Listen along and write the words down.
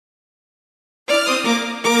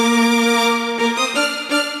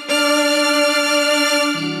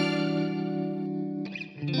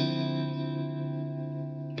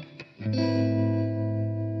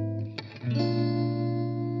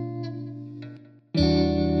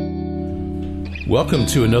Welcome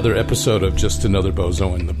to another episode of Just Another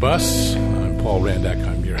Bozo in the Bus. I'm Paul Randak.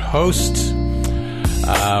 I'm your host.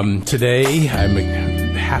 Today, I'm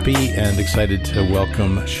happy and excited to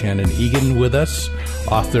welcome Shannon Egan with us,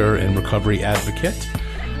 author and recovery advocate.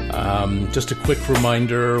 Just a quick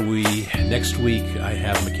reminder, next week I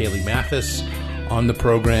have McKaylee Mathis on the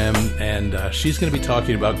program, and she's going to be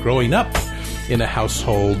talking about growing up in a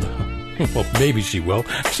household. Well, maybe she will.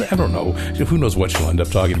 Actually, I don't know. Who knows what she'll end up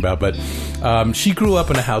talking about. But she grew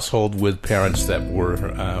up in a household with parents that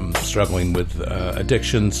were struggling with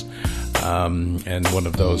addictions, and one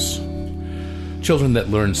of those children that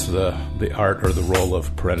learns the art or the role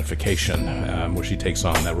of parentification, where she takes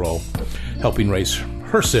on that role, helping raise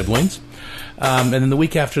her siblings. And then the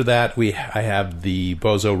week after that, I have the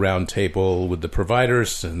Bozo Roundtable with the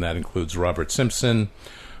providers, and that includes Robert Simpson,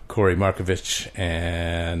 Corey Markovich,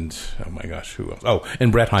 and, oh my gosh, who else? Oh,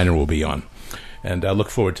 and Brett Heiner will be on. And I look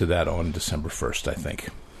forward to that on December 1st, I think.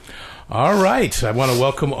 All right. I want to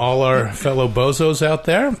welcome all our fellow Bozos out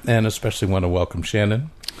there, and especially want to welcome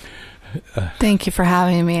Shannon. Thank you for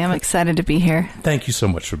having me. I'm excited to be here. Thank you so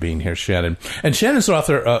much for being here, Shannon. And Shannon's the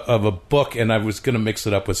author of a book, and I was going to mix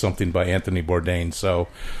it up with something by Anthony Bourdain. So,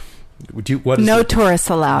 No Tourists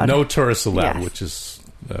Allowed. No Tourists Allowed, yes. Which is...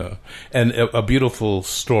 and a beautiful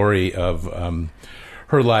story of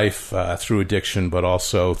her life through addiction, but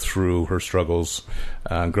also through her struggles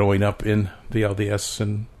growing up in the LDS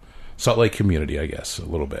and Salt Lake community, I guess, a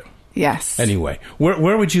little bit. Yes. Anyway,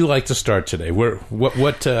 where would you like to start today? Where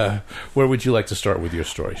would you like to start with your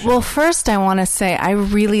story, Shannon? Well, first I want to say I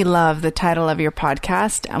really love the title of your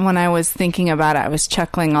podcast. And when I was thinking about it, I was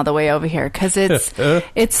chuckling all the way over here because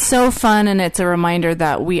it's so fun, and it's a reminder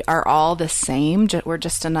that we are all the same. We're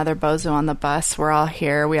just another bozo on the bus. We're all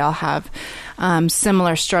here. We all have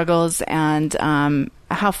similar struggles, and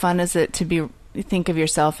how fun is it to think of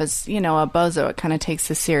yourself as, a bozo? It kind of takes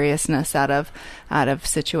the seriousness out of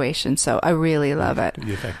situations. So I really love it.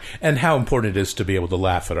 And how important it is to be able to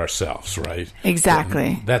laugh at ourselves, right?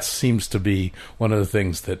 Exactly. That seems to be one of the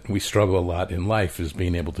things that we struggle a lot in life, is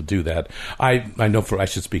being able to do that. I know I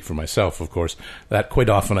should speak for myself, of course, that quite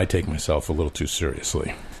often I take myself a little too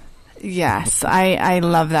seriously. Yes, I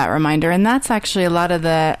love that reminder. And that's actually a lot of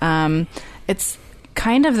the, it's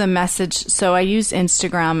kind of the message. So I use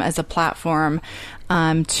Instagram as a platform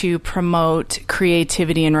to promote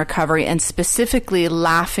creativity in recovery, and specifically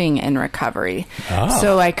laughing in recovery. Oh.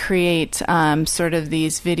 So I create sort of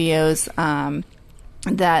these videos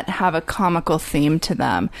that have a comical theme to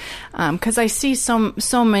them, because I see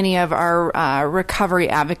so many of our recovery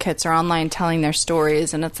advocates are online telling their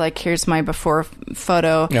stories, and it's like, here's my before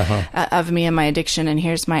photo of me and my addiction, and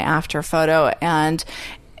here's my after photo, and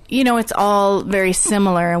it's all very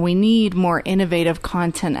similar, and we need more innovative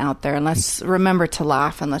content out there. And let's remember to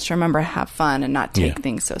laugh, and let's remember to have fun and not take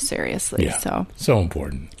things so seriously. Yeah. So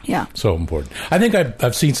important. Yeah. So important. I think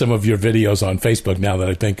I've seen some of your videos on Facebook now that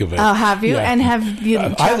I think of it. Oh, have you? Yeah. And have you?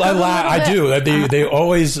 I do. They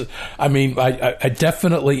always, I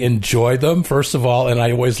definitely enjoy them, first of all, and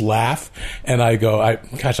I always laugh. And I go, I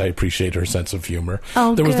appreciate her sense of humor.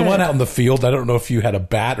 Oh, there was the one out in the field. I don't know if you had a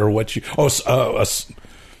bat or what you...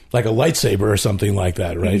 like a lightsaber or something like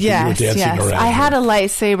that, right? Yes, you were dancing around. I had a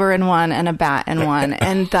lightsaber in one and a bat in one,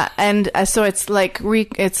 and so it's like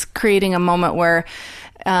it's creating a moment where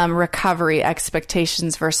recovery,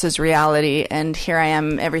 expectations versus reality, and here I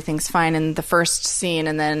am, everything's fine in the first scene,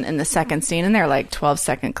 and then in the second scene, and they're like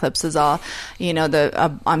 12-second clips is all,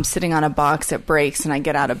 I'm sitting on a box, it breaks, and I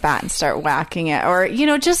get out a bat and start whacking it, or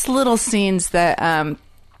just little scenes that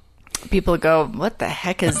people go, what the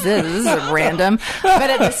heck is this? This is random. But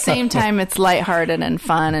at the same time, it's lighthearted and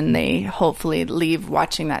fun, and they hopefully leave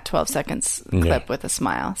watching that 12 seconds clip with a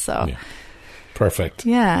smile. So, perfect.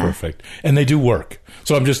 Yeah. Perfect. And they do work.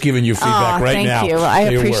 So I'm just giving you feedback right now. Thank you. I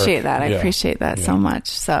appreciate that. I appreciate that so much.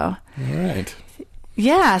 So, all right.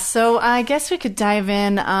 Yeah. So I guess we could dive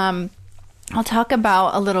in. I'll talk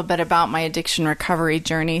a little bit about my addiction recovery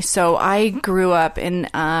journey. So I grew up in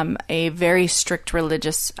a very strict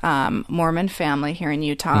religious Mormon family here in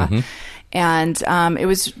Utah. Mm-hmm. And it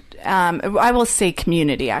was, I will say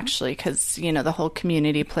community, actually, because, the whole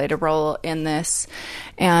community played a role in this.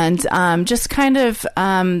 And just kind of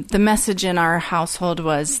the message in our household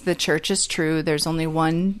was the church is true. There's only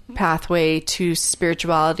one pathway to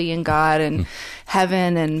spirituality and God and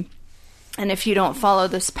heaven, and if you don't follow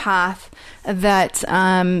this path, that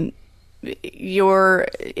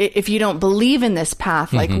if you don't believe in this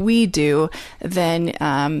path like we do,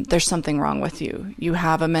 then there's something wrong with you. You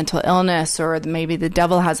have a mental illness, or maybe the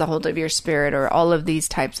devil has a hold of your spirit, or all of these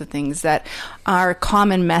types of things that are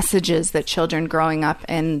common messages that children growing up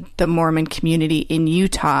in the Mormon community in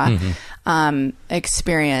Utah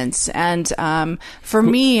experience. And for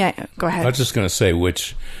me, go ahead. I was just going to say,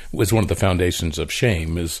 which was one of the foundations of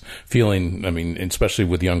shame, is feeling, I mean, especially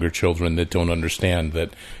with younger children that don't understand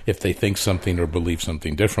that if they think something or believe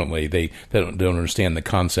something differently, they don't understand the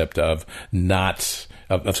concept of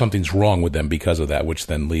of something's wrong with them because of that, which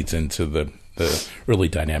then leads into the early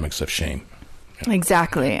dynamics of shame.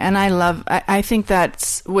 Exactly. And I think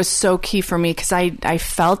that was so key for me, because I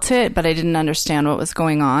felt it, but I didn't understand what was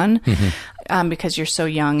going on. Because you're so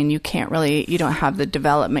young and you don't have the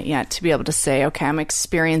development yet to be able to say, okay, I'm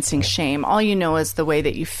experiencing shame. All you know is the way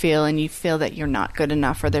that you feel, and you feel that you're not good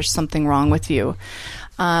enough, or there's something wrong with you.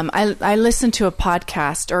 I listened to a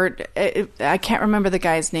podcast, or I can't remember the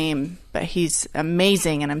guy's name, but he's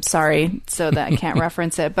amazing, and I'm sorry so that I can't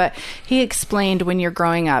reference it. But he explained when you're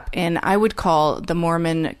growing up, and I would call the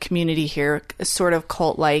Mormon community here sort of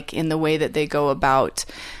cult-like in the way that they go about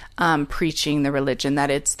preaching the religion,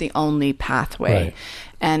 that it's the only pathway. Right.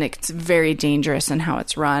 And it's very dangerous in how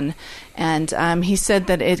it's run. And he said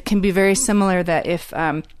that it can be very similar, that if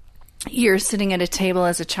you're sitting at a table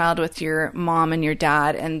as a child with your mom and your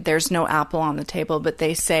dad, and there's no apple on the table, but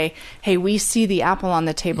they say, hey, we see the apple on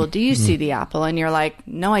the table. Do you see the apple? And you're like,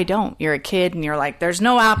 no, I don't. You're a kid, and you're like, there's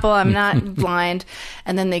no apple. I'm not blind.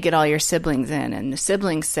 And then they get all your siblings in, and the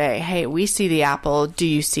siblings say, hey, we see the apple. Do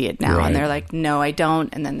you see it now? Right. And they're like, no, I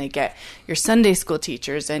don't. And then they get your Sunday school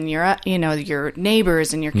teachers and your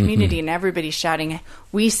neighbors and your community and everybody shouting,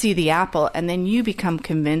 we see the apple. And then you become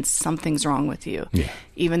convinced something's wrong with you,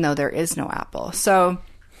 even though there is no apple. So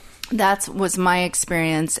that was my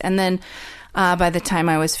experience. And then by the time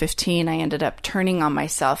I was 15, I ended up turning on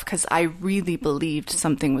myself, because I really believed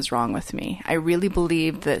something was wrong with me. I really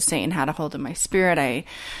believed that Satan had a hold of my spirit.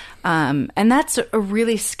 And that's a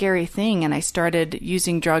really scary thing. And I started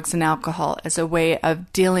using drugs and alcohol as a way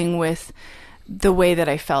of dealing with the way that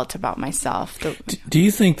I felt about myself. Do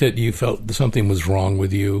you think that you felt something was wrong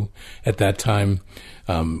with you at that time?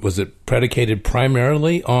 Was it predicated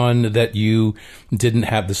primarily on that you didn't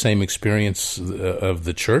have the same experience of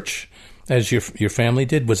the church as your family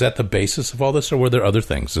did? Was that the basis of all this, or were there other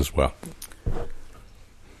things as well?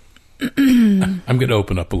 I'm going to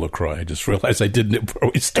open up a LaCroix. I just realized I didn't before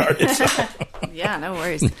we started. So. Yeah, no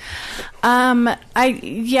worries.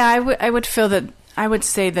 I would feel that. I would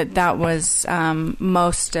say that was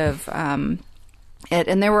most of it,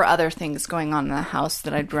 and there were other things going on in the house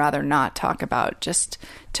that I'd rather not talk about, just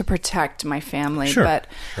to protect my family. Sure. But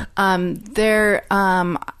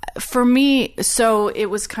for me, so it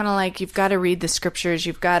was kind of like, you've got to read the scriptures.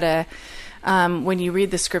 You've got to. When you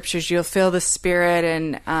read the scriptures, you'll feel the Spirit.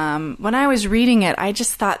 And when I was reading it, I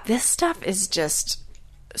just thought, this stuff is just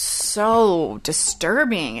so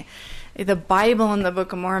disturbing. The Bible and the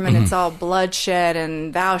Book of Mormon, it's all bloodshed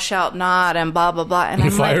and thou shalt not and blah, blah, blah.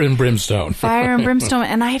 And fire and brimstone. Fire and brimstone.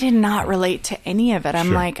 And I did not relate to any of it.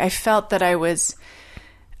 I'm like, I felt that I was,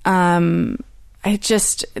 the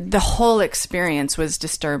whole experience was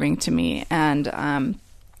disturbing to me. And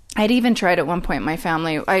I'd even tried at one point, my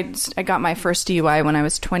family, I got my first DUI when I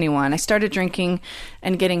was 21. I started drinking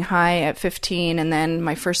and getting high at 15, and then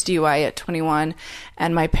my first DUI at 21.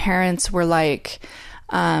 And my parents were like,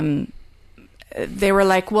 they were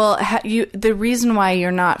like, well, the reason why you're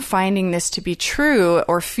not finding this to be true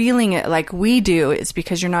or feeling it like we do is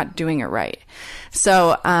because you're not doing it right.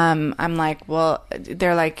 So I'm like, well,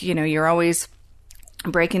 they're like, you're always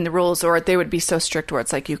breaking the rules, or they would be so strict where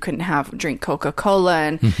it's like you couldn't drink Coca-Cola.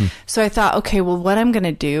 And so I thought, okay, well, what I'm going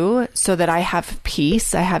to do so that I have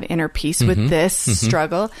peace, I have inner peace with this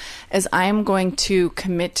struggle, is I'm going to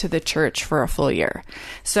commit to the church for a full year.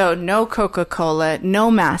 So no Coca-Cola, no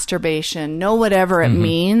masturbation, no whatever it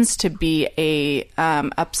means to be a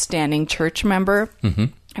upstanding church member.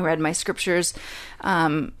 I read my scriptures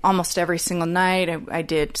almost every single night. I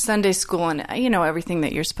did Sunday school and, everything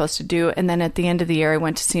that you're supposed to do. And then at the end of the year, I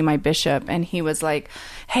went to see my bishop, and he was like,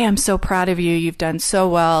 hey, I'm so proud of you. You've done so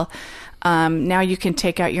well. Now you can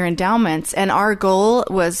take out your endowments. And our goal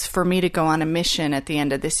was for me to go on a mission at the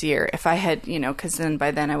end of this year. If I had, because then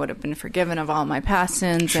by then I would have been forgiven of all my past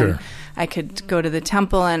sins. Sure. And I could go to the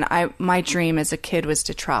temple. And my dream as a kid was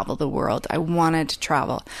to travel the world. I wanted to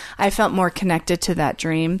travel. I felt more connected to that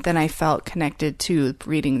dream than I felt connected to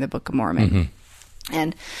reading the Book of Mormon.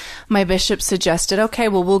 And my bishop suggested, okay,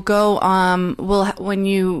 well, we'll go, when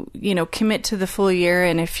you commit to the full year,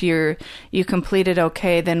 and if you complete it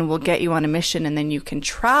okay, then we'll get you on a mission, and then you can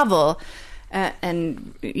travel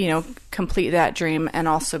and complete that dream and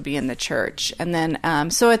also be in the church. And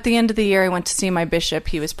then, so at the end of the year, I went to see my bishop.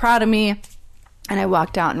 He was proud of me, and I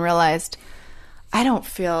walked out and realized I don't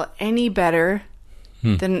feel any better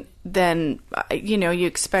than you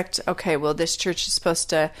expect. Okay, well, this church is supposed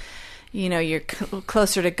to, you're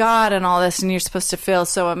closer to God and all this, and you're supposed to feel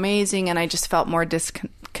so amazing. And I just felt more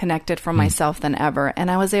disconnected from myself than ever.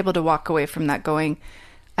 And I was able to walk away from that going,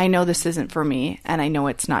 I know this isn't for me, and I know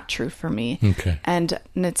it's not true for me. Okay. And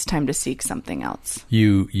it's time to seek something else.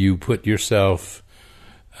 You put yourself,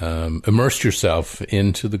 immersed yourself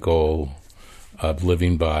into the goal of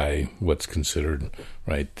living by what's considered,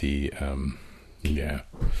 right, I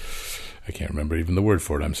can't remember even the word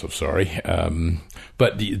for it. I'm so sorry.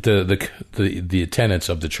 But the tenets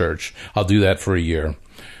of the church. I'll do that for a year.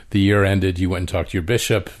 The year ended. You went and talked to your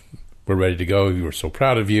bishop. We're ready to go. You were so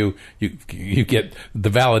proud of you. You get the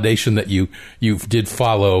validation that you did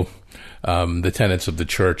follow the tenets of the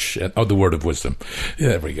church. The word of wisdom.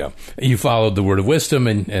 There we go. You followed the word of wisdom,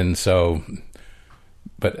 and so.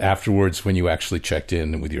 But afterwards, when you actually checked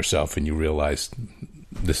in with yourself and you realized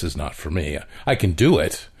this is not for me, I can do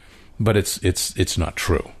it, but it's not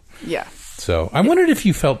true. Yeah. So I wondered if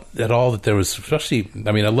you felt at all that there was, especially,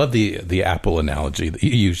 I mean, I love the apple analogy that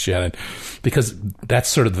you use, Shannon, because that's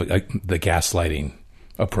sort of the gaslighting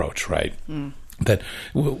approach, right? That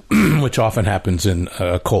which often happens in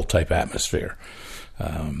a cult type atmosphere,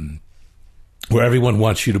 where everyone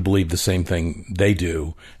wants you to believe the same thing they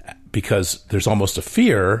do, because there's almost a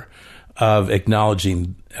fear of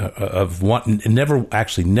acknowledging,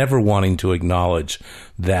 never wanting to acknowledge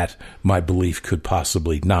that my belief could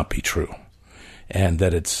possibly not be true. And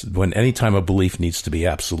that it's anytime a belief needs to be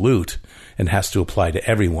absolute and has to apply to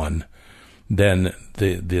everyone, then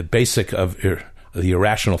the basic of the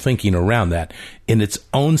irrational thinking around that in its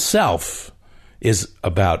own self is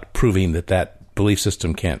about proving that belief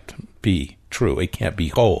system can't be true. It can't be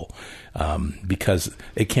whole. Because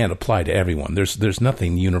it can't apply to everyone. There's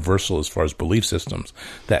nothing universal as far as belief systems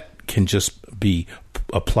that can just be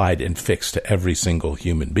applied and fixed to every single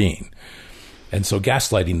human being. And so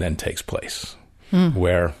gaslighting then takes place,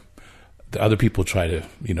 where the other people try to,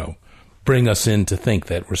 bring us in to think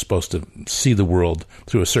that we're supposed to see the world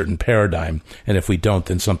through a certain paradigm, and if we don't,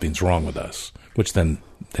 then something's wrong with us, which then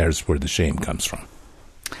there's where the shame comes from.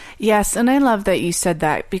 Yes, and I love that you said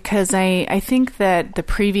that, because I think that the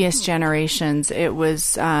previous generations, it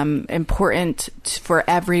was important for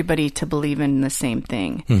everybody to believe in the same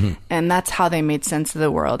thing. Mm-hmm. And that's how they made sense of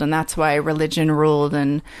the world. And that's why religion ruled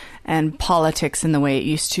and politics in the way it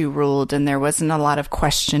used to ruled. And there wasn't a lot of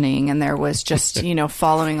questioning, and there was just,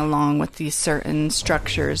 following along with these certain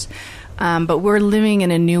structures. But we're living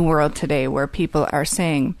in a new world today where people are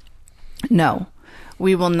saying, no.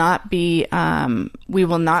 We will not we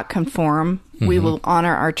will not conform. Mm-hmm. We will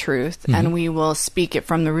honor our truth, and we will speak it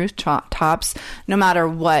from the rooftops, no matter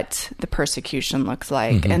what the persecution looks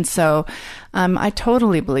like. Mm-hmm. And so, I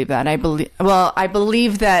totally believe that. I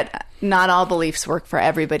believe that not all beliefs work for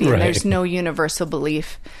everybody. Right. And there's no universal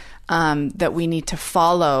belief, that we need to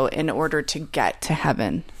follow in order to get to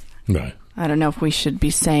heaven. Right. I don't know if we should be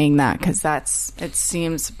saying that, because it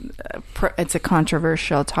seems it's a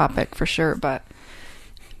controversial topic for sure, but.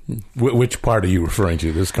 Which part are you referring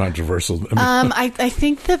to? This controversial? I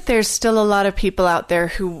think that there's still a lot of people out there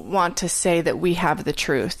who want to say that we have the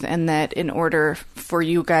truth, and that in order for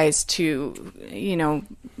you guys to,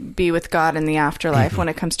 be with God in the afterlife, when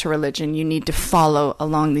it comes to religion, you need to follow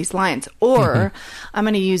along these lines. Or I'm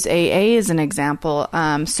going to use AA as an example.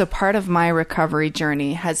 So part of my recovery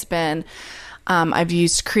journey has been, I've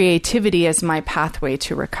used creativity as my pathway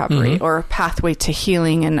to recovery, or pathway to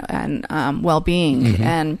healing and well-being.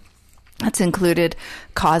 And that's included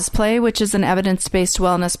cosplay, which is an evidence-based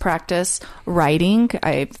wellness practice, writing.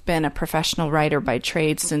 I've been a professional writer by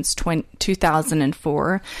trade since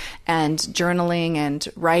 2004, and journaling and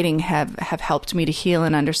writing have helped me to heal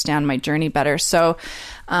and understand my journey better. So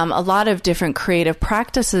a lot of different creative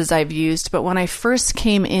practices I've used, but when I first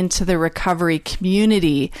came into the recovery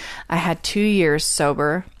community, I had 2 years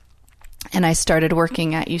sober. And I started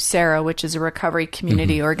working at USERA, which is a recovery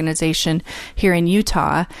community organization here in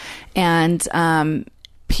Utah. And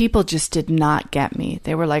people just did not get me.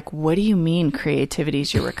 They were like, what do you mean creativity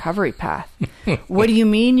is your recovery path? What do you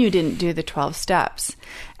mean you didn't do the 12 steps?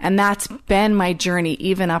 And that's been my journey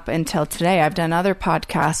even up until today. I've done other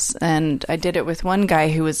podcasts, and I did it with one guy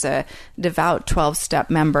who was a devout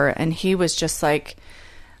 12-step member. And he was just like,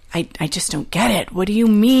 I just don't get it. What do you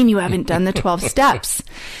mean you haven't done the 12 steps?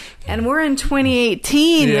 And we're in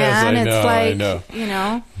 2018, yes, man. I know, it's like, I know. you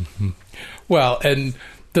know. Well, and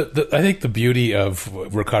I think the beauty of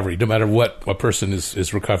recovery, no matter what a person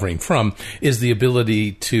is recovering from, is the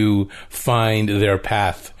ability to find their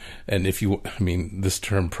path. And this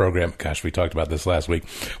term program, gosh, we talked about this last week,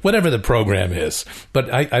 whatever the program is, but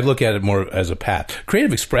I look at it more as a path.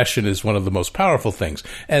 Creative expression is one of the most powerful things.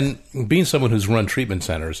 And being someone who's run treatment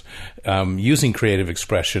centers, using creative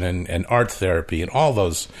expression and art therapy and all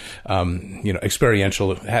those,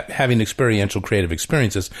 experiential, having experiential creative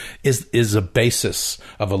experiences is a basis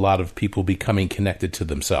of a lot of people becoming connected to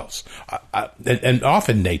themselves, and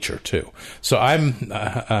often nature too. So I'm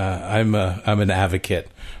an advocate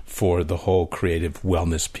for the whole creative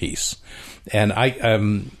wellness piece. And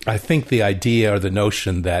I think the idea or the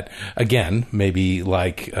notion that, again, maybe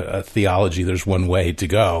like a theology, there's one way to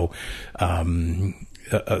go.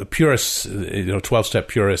 Purists, 12-step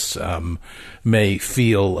purists may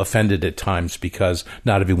feel offended at times because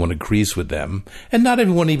not everyone agrees with them. And not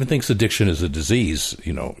everyone even thinks addiction is a disease,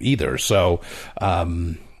 either. So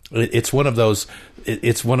it's one of those.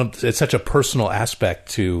 It's such a personal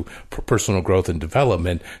aspect to personal growth and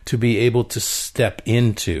development to be able to step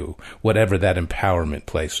into whatever that empowerment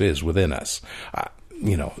place is within us.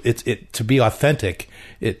 To be authentic,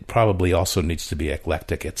 it probably also needs to be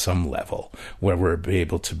eclectic at some level, where we're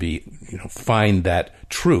able to find that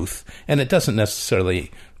truth. And it doesn't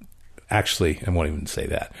necessarily, actually, I won't even say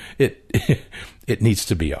that. It needs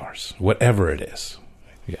to be ours, whatever it is.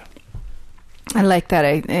 Yeah. I like that.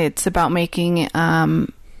 It's about making,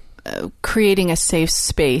 creating a safe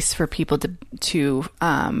space for people to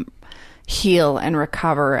heal and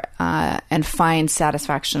recover and find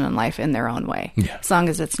satisfaction in life in their own way. Yeah. As long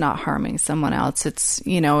as it's not harming someone else. It's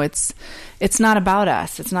not about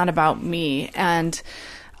us. It's not about me. And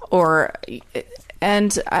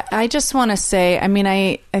I just want to say,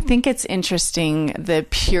 I think it's interesting, the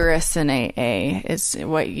purists in AA is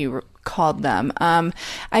what you called them.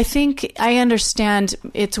 I think I understand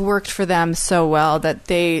it's worked for them so well that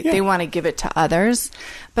they want to give it to others.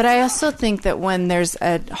 But I also think that when there's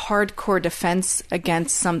a hardcore defense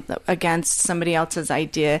against somebody else's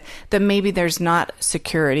idea, that maybe there's not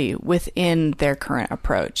security within their current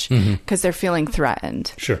approach because they're feeling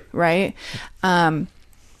threatened. Sure. Right? And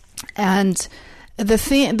the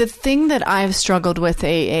thing that I've struggled with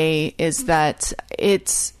AA is that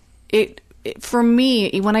for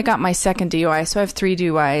me, when I got my second DUI, so I have 3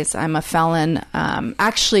 DUIs, I'm a felon.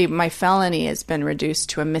 Actually, my felony has been reduced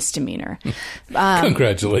to a misdemeanor.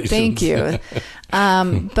 Congratulations. Thank you.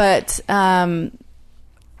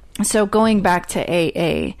 So going back to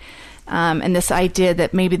AA, and this idea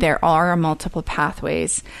that maybe there are multiple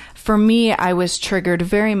pathways, for me, I was triggered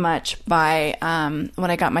very much by when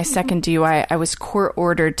I got my second DUI, I was court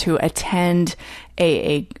ordered to attend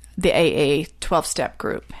the AA 12-step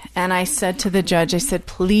group. And I said to the judge,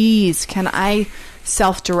 please, can I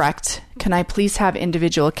self-direct? Can I please have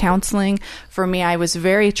individual counseling? For me, I was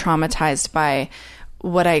very traumatized by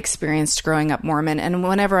what I experienced growing up Mormon. And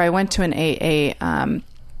whenever I went to an AA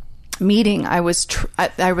meeting, I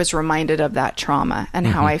was reminded of that trauma and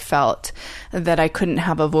how I felt that I couldn't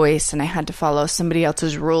have a voice and I had to follow somebody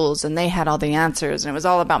else's rules and they had all the answers and it was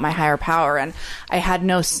all about my higher power and I had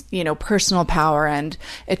no personal power, and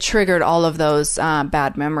it triggered all of those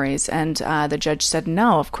bad memories. And the judge said,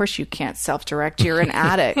 no, of course you can't self-direct, you're an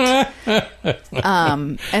addict.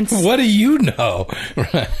 And what do you know?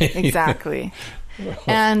 Right. Exactly.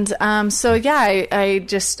 And I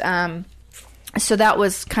just so that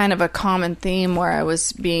was kind of a common theme where I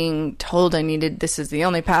was being told this is the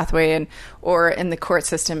only pathway, or in the court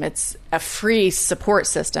system, it's a free support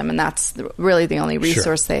system, and that's really the only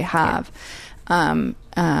resource they have. But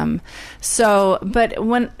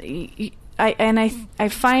when I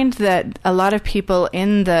find that a lot of people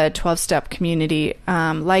in the 12-step community,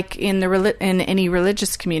 like in any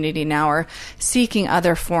religious community now, are seeking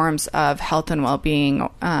other forms of health and well-being,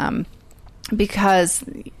 because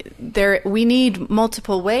we need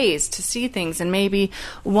multiple ways to see things, and maybe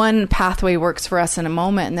one pathway works for us in a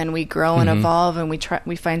moment, and then we grow and evolve, and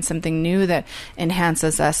we find something new that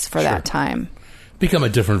enhances us for that time. Become a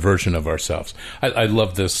different version of ourselves. I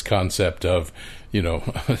love this concept of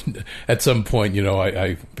at some point,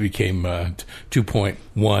 I became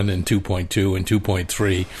 2.1 and 2.2 and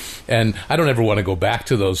 2.3. And I don't ever want to go back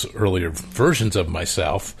to those earlier versions of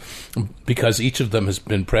myself, because each of them has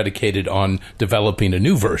been predicated on developing a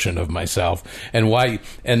new version of myself. And why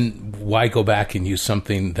go back and use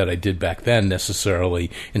something that I did back then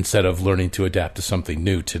necessarily, instead of learning to adapt to something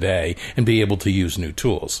new today and be able to use new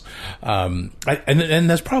tools? And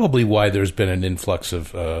that's probably why there's been an influx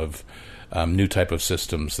of new type of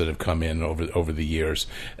systems that have come in over the years,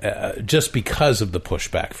 just because of the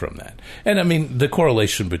pushback from that. And I mean, the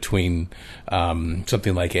correlation between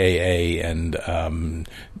something like AA and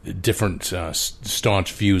different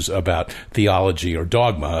staunch views about theology or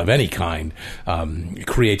dogma of any kind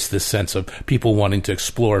creates this sense of people wanting to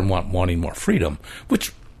explore and wanting more freedom,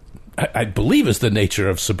 which I believe is the nature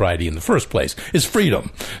of sobriety in the first place, is freedom.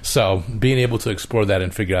 So being able to explore that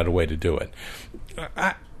and figure out a way to do it.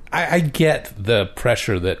 I get the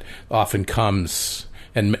pressure that often comes,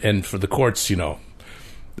 and for the courts, the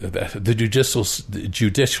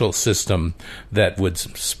judicial system that would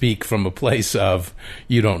speak from a place of,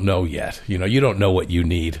 you don't know yet. You don't know what you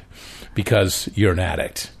need because you're an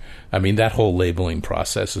addict. I mean, that whole labeling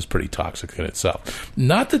process is pretty toxic in itself.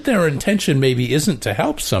 Not that their intention maybe isn't to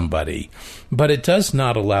help somebody, but it does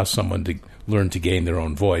not allow someone to learn to gain their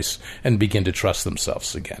own voice and begin to trust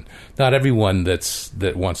themselves again. Not everyone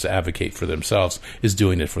that wants to advocate for themselves is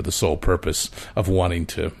doing it for the sole purpose of wanting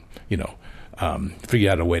to, figure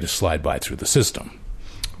out a way to slide by through the system.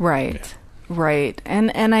 Right. Yeah. Right.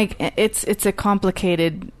 And it's a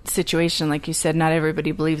complicated situation. Like you said, not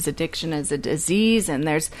everybody believes addiction is a disease, and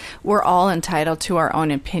we're all entitled to our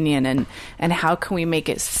own opinion, and how can we make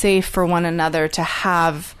it safe for one another to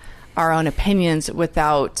have our own opinions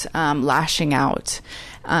without lashing out.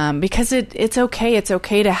 Because it's okay. It's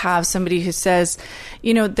okay to have somebody who says,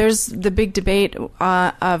 there's the big debate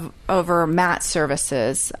over MAT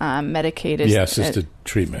services, medicated. Yeah, assisted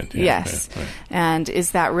treatment. Yeah, yes. Right. And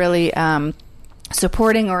is that really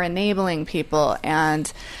supporting or enabling people?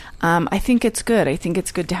 And I think it's good. I think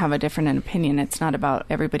it's good to have a different opinion. It's not about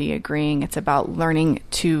everybody agreeing. It's about learning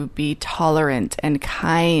to be tolerant and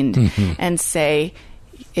kind and say,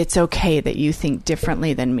 it's okay that you think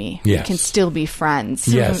differently than me. Yes. We can still be friends.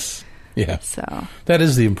 Yes. Yeah. So that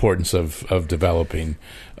is the importance of developing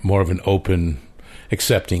more of an open,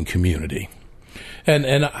 accepting community. And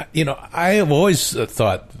I have always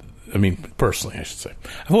thought, personally, I should say,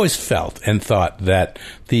 I've always felt and thought that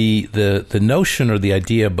the notion or the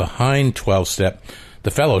idea behind 12-step,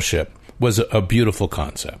 the fellowship, was a beautiful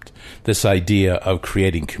concept. This idea of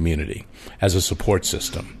creating community as a support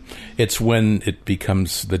system. It's when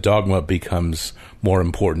the dogma becomes more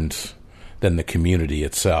important than the community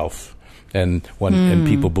itself. And and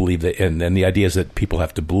people believe that, and the idea is that people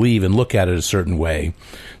have to believe and look at it a certain way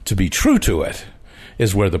to be true to it,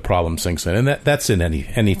 is where the problem sinks in. And that's in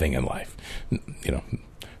anything in life,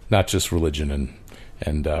 not just religion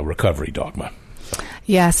and recovery dogma.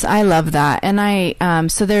 Yes, I love that.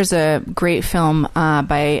 And so there's a great film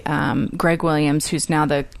by Greg Williams, who's now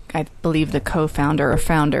I believe the co-founder or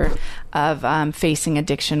founder of Facing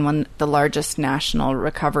Addiction, the largest national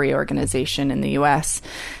recovery organization in the U.S.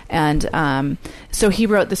 And so he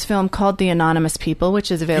wrote this film called The Anonymous People,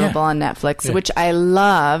 which is available on Netflix, which I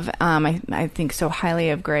love. I think so highly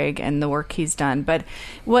of Greg and the work he's done. But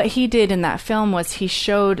what he did in that film was he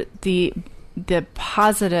showed the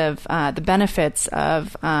positive, the benefits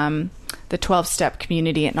of the 12-step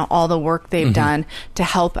community and all the work they've done to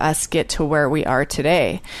help us get to where we are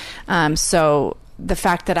today. So the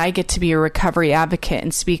fact that I get to be a recovery advocate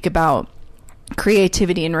and speak about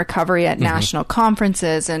creativity and recovery at national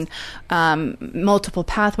conferences and multiple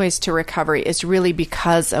pathways to recovery is really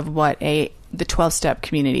because of what the 12-step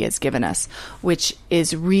community has given us, which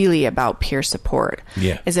is really about peer support.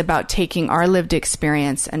 Is about taking our lived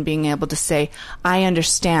experience and being able to say, I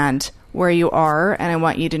understand where you are, and I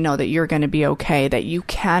want you to know that you're going to be okay, that you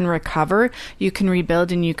can recover, you can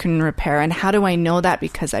rebuild, and you can repair. And how do I know that?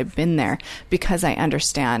 Because I've been there, because I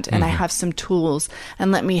understand, and I have some tools,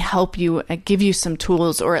 and let me help you, give you some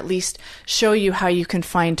tools, or at least show you how you can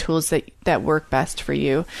find tools that work best for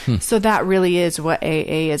you. So that really is what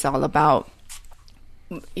AA is all about.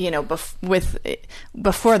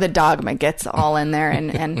 Before the dogma gets all in there.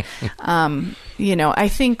 And I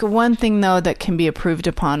think one thing, though, that can be improved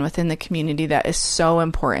upon within the community that is so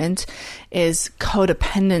important is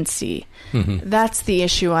codependency. That's the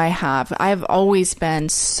issue I have. I've always been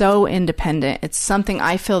so independent. It's something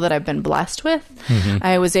I feel that I've been blessed with.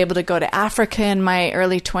 I was able to go to Africa in my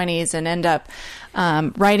early 20s and end up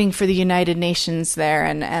writing for the United Nations there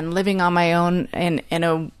and living on my own in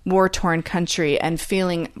a war-torn country and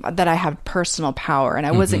feeling that I have personal power and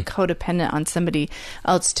I wasn't codependent on somebody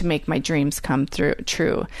else to make my dreams come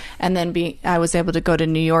true. And then I was able to go to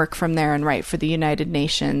New York from there and write for the United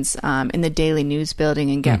Nations in the Daily News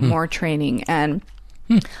building and get more training. And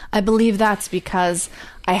I believe that's because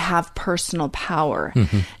I have personal power.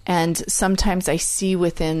 And sometimes I see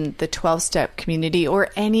within the 12-step community or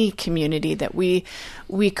any community that we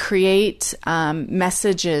create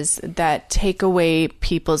messages that take away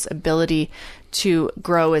people's ability to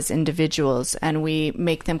grow as individuals, and we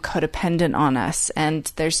make them codependent on us. And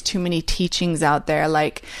there's too many teachings out there.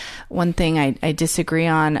 Like one thing I disagree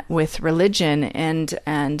on with religion and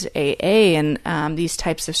AA and these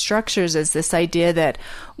types of structures is this idea that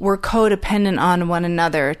we're codependent on one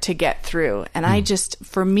another to get through. And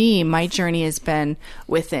for me, my journey has been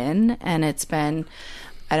within, and it's been,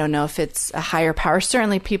 I don't know if it's a higher power.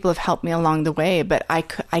 Certainly people have helped me along the way, but I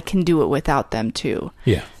can do it without them too.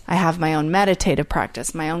 Yeah. I have my own meditative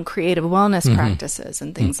practice, my own creative wellness practices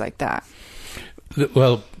and things like that.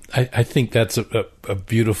 Well, I think that's a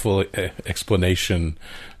beautiful explanation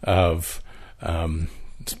of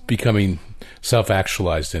becoming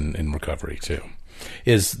self-actualized in recovery too.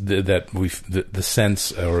 Is that the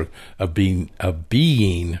sense of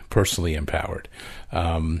being personally empowered.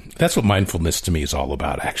 That's what mindfulness to me is all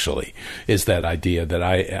about, actually, is that idea that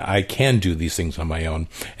I can do these things on my own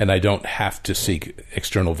and I don't have to seek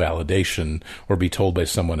external validation or be told by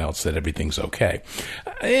someone else that everything's okay.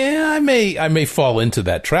 I may fall into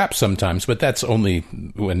that trap sometimes, but that's only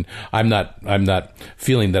when I'm not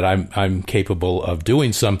feeling that I'm capable of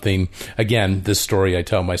doing something. Again, this story I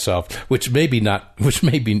tell myself, which maybe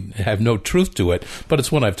have no truth to it, but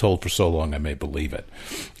it's one I've told for so long I may believe it.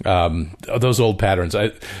 Those old patterns.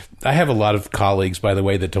 I have a lot of colleagues, by the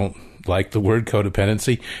way, that don't like the word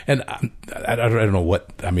codependency, and I don't know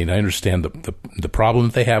what I mean. I understand the problem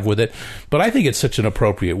that they have with it, but I think it's such an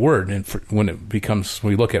appropriate word. And when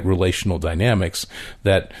we look at relational dynamics,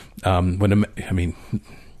 that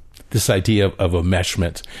this idea of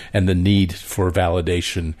enmeshment and the need for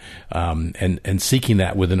validation and seeking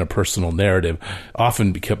that within a personal narrative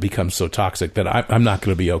often becomes so toxic that I'm not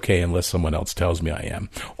going to be okay unless someone else tells me I am.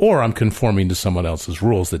 Or I'm conforming to someone else's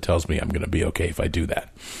rules that tells me I'm going to be okay if I do that.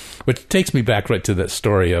 Which takes me back right to that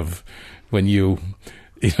story of when you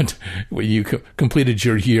completed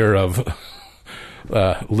your year of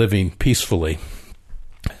living peacefully.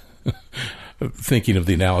 Thinking of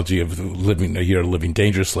the analogy of living a year living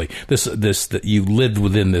dangerously, this that you lived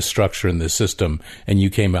within this structure and this system, and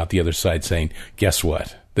you came out the other side saying, "Guess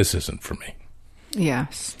what? This isn't for me."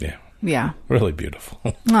 Yes. Yeah. Yeah. Really beautiful.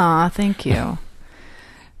 Aw, thank you.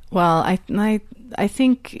 Well, I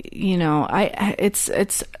think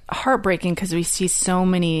it's heartbreaking because we see so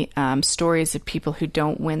many stories of people who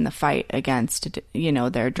don't win the fight against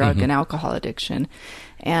their drug and alcohol addiction,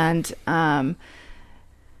 and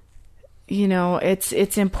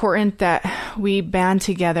it's important that we band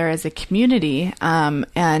together as a community,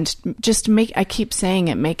 and just I keep saying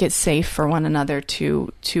it, make it safe for one another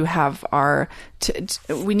to have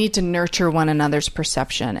we need to nurture one another's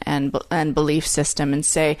perception and belief system and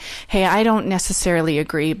say, hey, I don't necessarily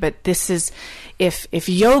agree, but this is, if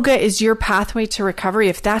yoga is your pathway to recovery,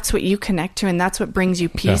 if that's what you connect to and that's what brings you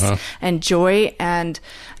peace and joy, and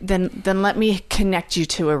then let me connect you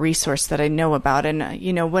to a resource that I know about,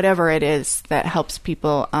 and whatever it is that helps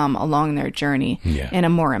people along their journey in a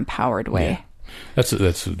more empowered way. Yeah.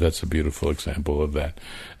 That's a beautiful example of that.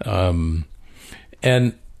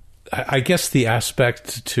 And I guess the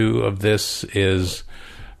aspect too of this is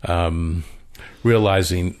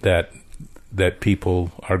realizing that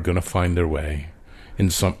people are going to find their way in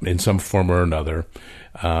some form or another.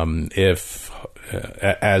 If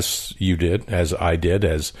as you did, as I did,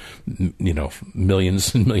 as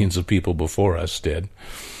millions and millions of people before us did,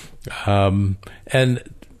 and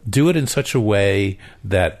do it in such a way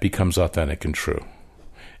that becomes authentic and true.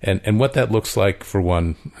 And what that looks like for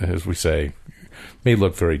one, as we say, may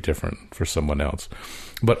look very different for someone else.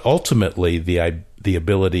 But ultimately, the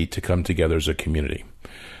ability to come together as a community.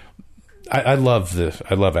 I love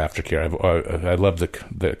aftercare. I love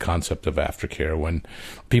the concept of aftercare, when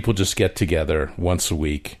people just get together once a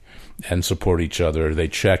week and support each other. They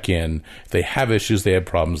check in. If they have issues, they have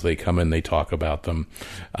problems, they come in, they talk about them.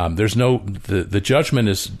 There's the judgment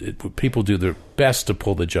is, people do their best to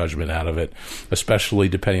pull the judgment out of it, especially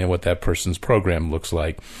depending on what that person's program looks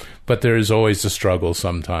like. but there is always a struggle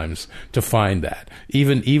sometimes to find that.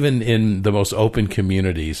 Even in the most open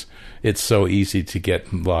communities, it's so easy to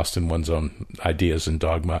get lost in one's own ideas and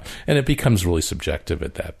dogma, and it becomes really subjective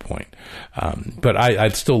at that point. But I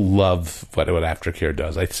still love what aftercare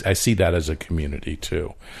does. I see that as a community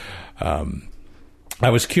too. I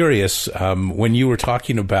was curious when you were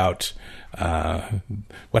talking about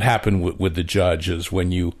what happened with the judges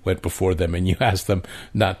when you went before them and you asked them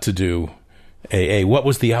not to do AA. What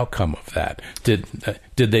was the outcome of that? Did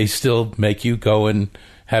they still make you go and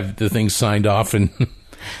have the things signed off? And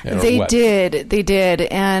they did,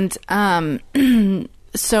 and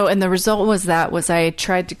so, and the result was I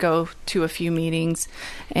tried to go to a few meetings,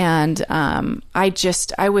 and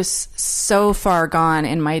I was so far gone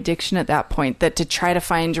in my addiction at that point that to try to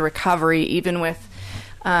find recovery, even with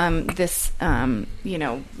this,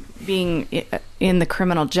 being in the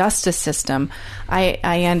criminal justice system, I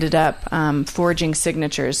ended up forging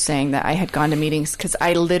signatures saying that I had gone to meetings because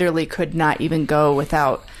I literally could not even go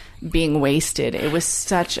without being wasted. It was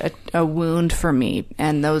such a wound for me,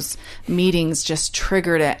 and those meetings just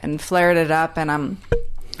triggered it and flared it up. And I'm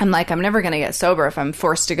like, I'm never going to get sober if I'm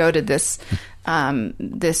forced to go to this.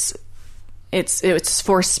 It's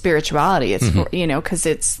forced spirituality. It's because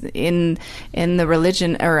it's in the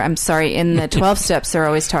religion, or I'm sorry, in the 12 steps, they're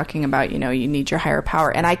always talking about, you need your higher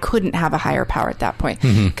power. And I couldn't have a higher power at that point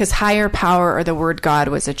because higher power or the word God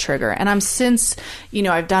was a trigger. And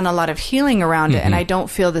I've done a lot of healing around it, and I don't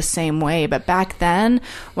feel the same way. But back then,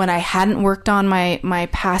 when I hadn't worked on my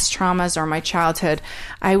past traumas or my childhood,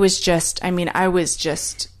 I was just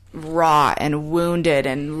raw and wounded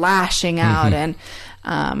and lashing out. And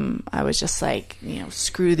I was just like,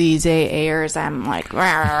 screw these AAers. I'm like,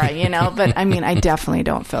 rah, but I definitely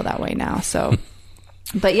don't feel that way now. So,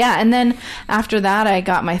 but yeah. And then after that, I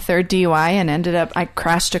got my third DUI and I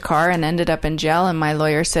crashed a car and ended up in jail. And my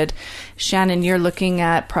lawyer said, Shannon, you're looking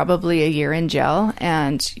at probably a year in jail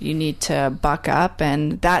and you need to buck up.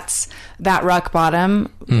 And that rock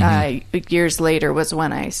bottom, years later was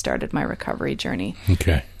when I started my recovery journey.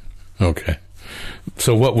 Okay.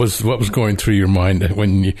 So what was going through your mind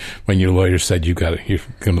when your lawyer said you're going to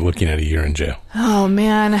be looking at a year in jail? Oh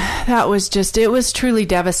man, it was truly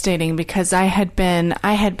devastating because I had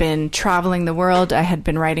been traveling the world. I had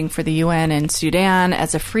been writing for the UN in Sudan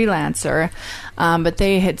as a freelancer, but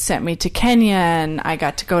they had sent me to Kenya, and I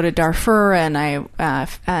got to go to Darfur, and I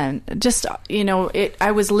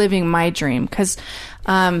was living my dream because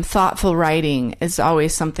thoughtful writing is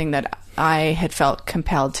always something that I had felt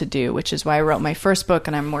compelled to do, which is why I wrote my first book,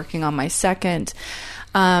 and I'm working on my second.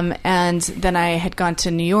 And then I had gone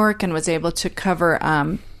to New York and was able to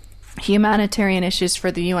cover humanitarian issues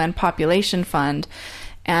for the UN Population Fund.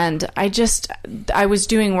 And I was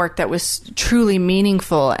doing work that was truly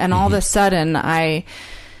meaningful. And all of a sudden,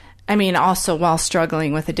 also while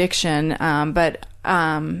struggling with addiction, but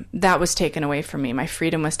that was taken away from me. My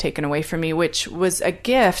freedom was taken away from me, which was a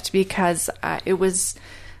gift because it was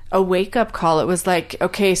a wake-up call. It was like,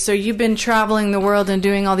 okay, so you've been traveling the world and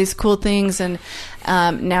doing all these cool things, and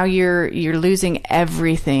now you're losing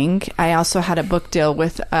everything. I also had a book deal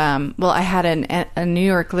with I had a New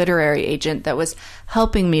York literary agent that was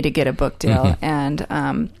helping me to get a book deal and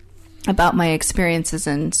about my experiences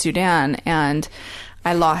in Sudan, and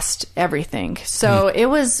I lost everything. So it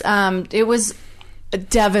was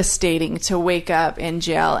devastating to wake up in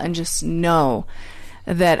jail and just know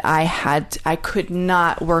that I could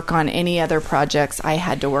not work on any other projects. I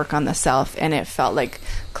had to work on the self, and it felt like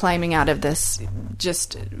climbing out of this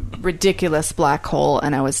just ridiculous black hole,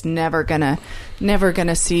 and I was never gonna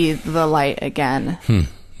see the light again.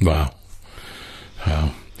 Wow.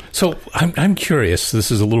 So I'm curious.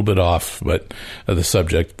 This is a little bit off, but the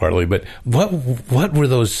subject partly. But what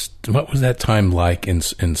was that time like in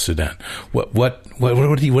Sudan? What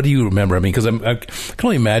do you remember? I mean, because I can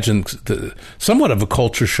only imagine somewhat of a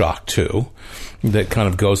culture shock too, that kind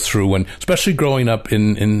of goes through when, especially growing up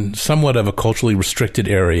in somewhat of a culturally restricted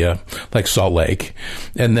area like Salt Lake,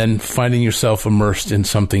 and then finding yourself immersed in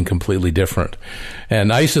something completely different.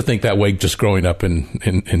 And I used to think that way just growing up in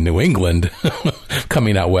New England,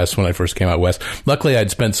 coming out west when I first came out west. Luckily, I'd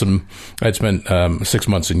spent 6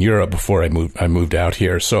 months in Europe before I moved out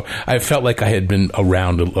here, so I felt like I had been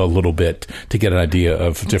around a little bit to get an idea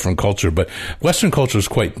of different culture. But Western culture is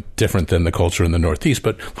quite different than the culture in the Northeast.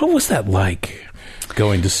 But what was that like,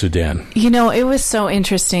 going to Sudan? It was so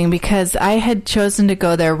interesting because I had chosen to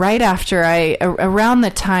go there right after around the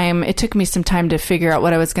time, it took me some time to figure out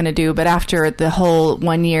what I was going to do, but after the whole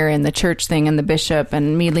 1 year in the church thing and the bishop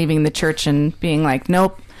and me leaving the church and being like,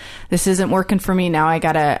 nope, this isn't working for me now. I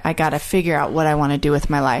gotta figure out what I want to do with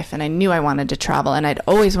my life. And I knew I wanted to travel, and I'd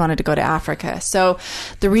always wanted to go to Africa. So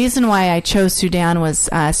the reason why I chose Sudan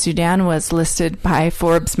was listed by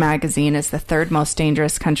Forbes magazine as the third most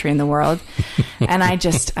dangerous country in the world. And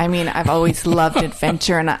I've always loved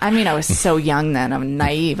adventure. And I was so young then. I'm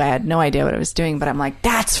naive. I had no idea what I was doing, but I'm like,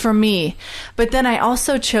 that's for me. But then I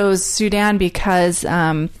also chose Sudan because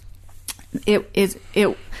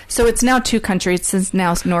so it's now two countries. It's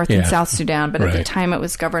now North and South Sudan, but at the time it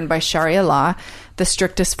was governed by Sharia law, the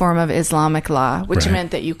strictest form of Islamic law, which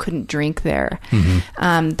meant that you couldn't drink there.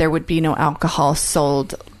 There would be no alcohol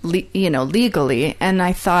sold, legally. And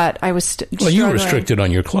I thought I was well, you were restricted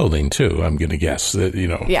on your clothing too, I'm going to guess.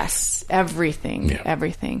 Yes, everything.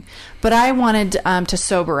 But I wanted to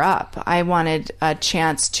sober up. I wanted a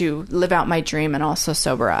chance to live out my dream and also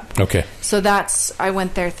sober up. Okay. So I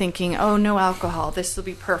went there thinking, oh, no alcohol. This will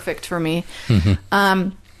be perfect for me.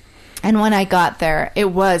 And when I got there,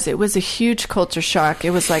 it was a huge culture shock. It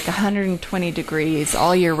was like 120 degrees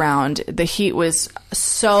all year round. The heat was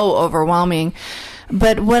so overwhelming.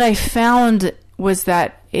 But what I found was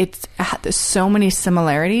that it had so many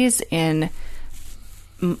similarities in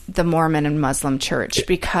the Mormon and Muslim church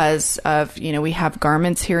because of, we have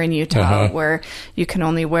garments here in Utah where you can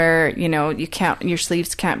only wear, your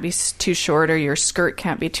sleeves can't be too short or your skirt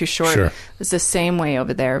can't be too short. Sure. It's the same way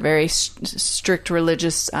over there. Very strict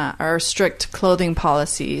religious or strict clothing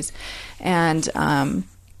policies. And,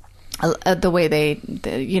 the way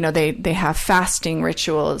they have fasting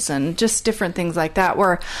rituals and just different things like that,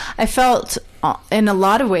 where I felt in a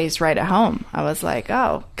lot of ways right at home. I was like,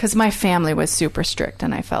 oh, because my family was super strict,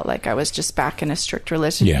 and I felt like I was just back in a strict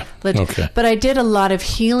religion. Yeah. Okay. But I did a lot of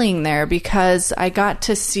healing there because I got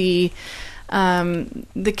to see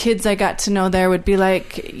the kids I got to know there would be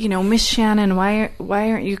like, Miss Shannon, why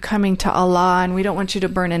aren't you coming to Allah? And we don't want you to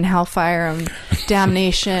burn in hellfire and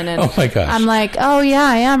damnation. And oh my gosh. I'm like, oh yeah,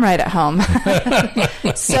 I am right at home.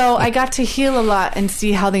 So I got to heal a lot and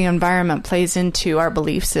see how the environment plays into our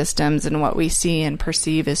belief systems and what we see and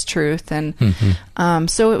perceive as truth. And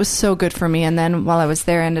so it was so good for me. And then while I was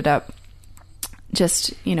there, I ended up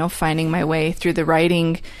just, finding my way through the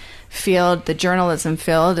writing field, the journalism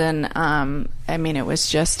field, and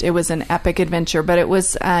it was an epic adventure, but it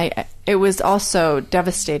was also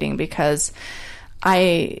devastating because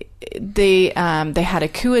they had a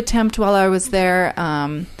coup attempt while I was there,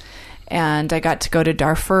 and I got to go to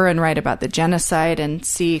Darfur and write about the genocide and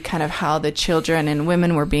see kind of how the children and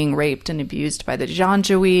women were being raped and abused by the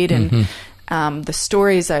Janjaweed and the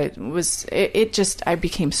stories I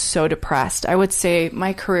became so depressed. I would say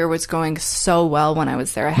my career was going so well when I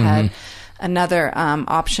was there. I had another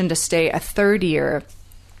option to stay a third year,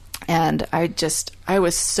 and I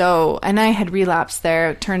had relapsed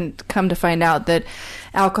there. Come to find out that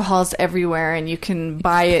alcohol's everywhere and you can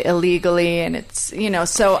buy it illegally, and it's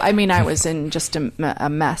so I was in just a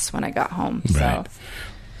mess when I got home. Right.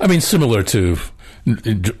 So similar to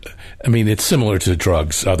it's similar to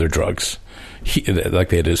drugs, other drugs.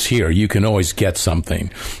 Like it is here, you can always get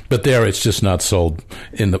something, but there it's just not sold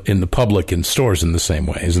in the public in stores in the same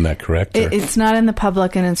way. Isn't that correct? It's not in the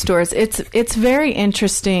public and in stores. It's very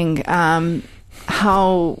interesting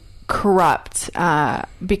how corrupt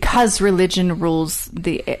because religion rules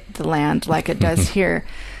the land like it does here.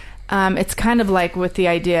 It's kind of like with the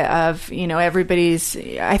idea of,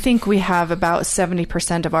 I think we have about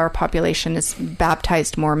 70% of our population is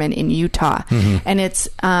baptized Mormon in Utah. And it's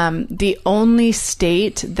the only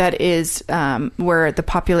state that is where the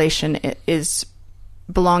population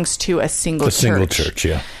belongs to a single church. A single church,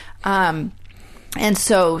 yeah. And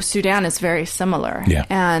so Sudan is very similar. Yeah.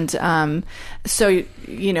 And so,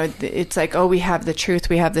 it's like, oh, we have the truth,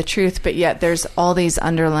 but yet there's all these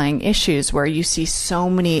underlying issues where you see so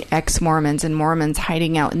many ex-Mormons and Mormons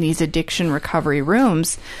hiding out in these addiction recovery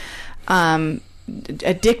rooms,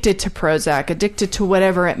 addicted to Prozac, addicted to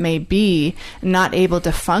whatever it may be, not able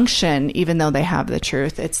to function even though they have the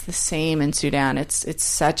truth. It's the same in Sudan. It's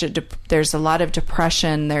such there's a lot of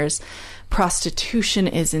depression. There's prostitution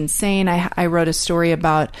is insane. I wrote a story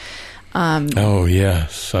about. Oh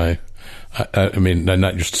yes, I mean,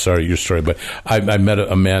 not your story, but I met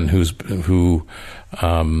a man who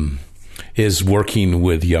is working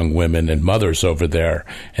with young women and mothers over there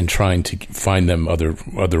and trying to find them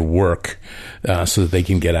other work so that they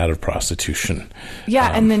can get out of prostitution. Yeah,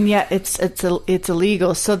 and then yet it's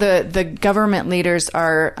illegal. So the government leaders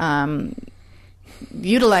are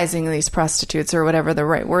utilizing these prostitutes, or whatever the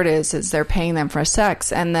right word is they're paying them for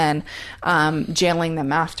sex and then jailing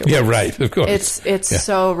them afterwards. Yeah, right. Of course. It's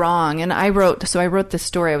so wrong. And I wrote this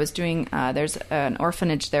story. I was doing there's an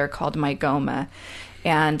orphanage there called My Goma,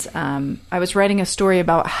 And I was writing a story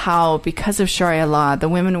about how, because of Sharia law, the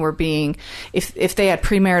women were being, if they had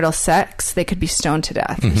premarital sex, they could be stoned to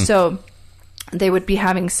death. Mm-hmm. So they would be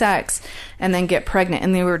having sex and then get pregnant,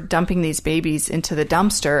 and they were dumping these babies into the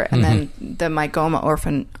dumpster, and then the Mygoma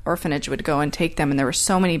orphanage would go and take them, and there were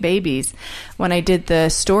so many babies. When I did the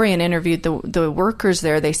story and interviewed the workers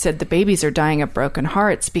there, they said the babies are dying of broken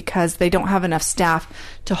hearts because they don't have enough staff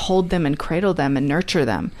to hold them and cradle them and nurture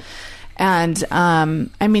them. And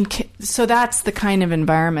I mean, so that's the kind of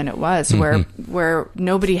environment it was, where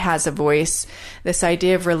nobody has a voice. This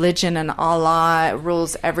idea of religion and Allah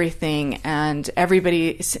rules everything, and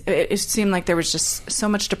everybody. It seemed like there was just so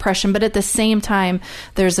much depression, but at the same time,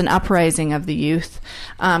 there's an uprising of the youth,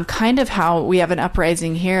 kind of how we have an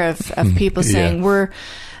uprising here of people saying we're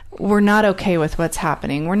not okay with what's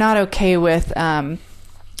happening. We're not okay with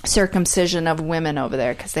circumcision of women over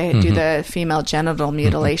there because they do the female genital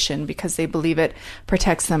mutilation because they believe it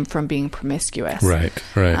protects them from being promiscuous. Right.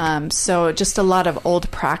 So just a lot of old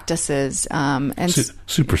practices and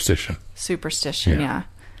superstition. Yeah.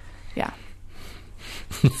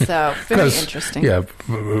 So very interesting. Yeah.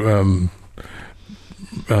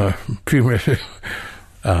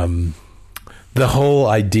 The whole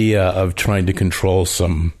idea of trying to control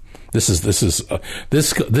some.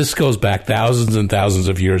 This goes back thousands and thousands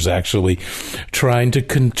of years, actually, trying to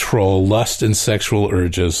control lust and sexual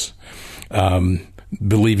urges,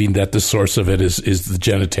 believing that the source of it is the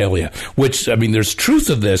genitalia, which, I mean, there's truth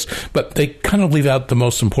of this, but they kind of leave out the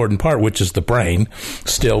most important part, which is the brain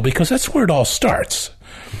still, because that's where it all starts.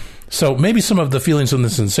 So maybe some of the feelings and the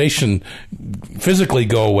sensation physically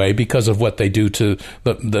go away because of what they do to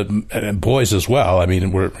the boys as well. I mean,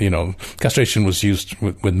 castration was used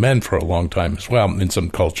with men for a long time as well in some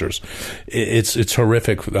cultures. It's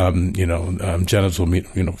horrific, genital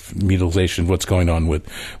mutilation. What's going on with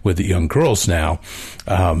the young girls now,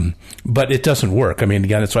 but it doesn't work. I mean,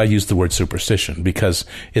 again, that's why I use the word superstition, because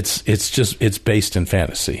it's based in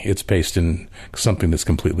fantasy. It's based in something that's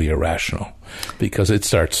completely irrational, because it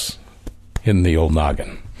starts in the old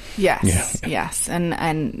noggin. Yes.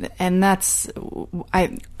 And that's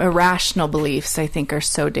irrational beliefs, I think, are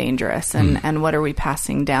so dangerous. And what are we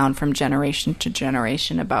passing down from generation to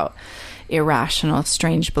generation about irrational,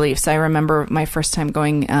 strange beliefs? I remember my first time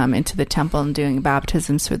going into the temple and doing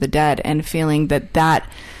baptisms for the dead and feeling that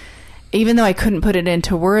even though I couldn't put it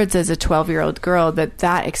into words as a 12-year-old girl,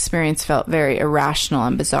 that experience felt very irrational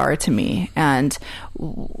and bizarre to me. And,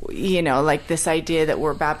 like this idea that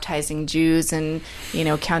we're baptizing Jews and,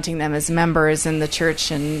 counting them as members in the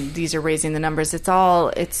church, and these are raising the numbers. It's all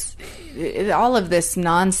of this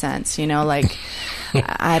nonsense,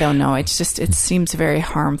 I don't know. It seems very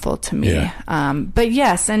harmful to me. Yeah. But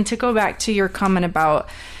yes, and to go back to your comment about,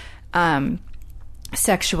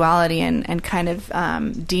 sexuality and kind of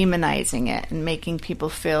demonizing it and making people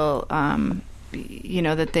feel that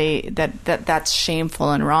that's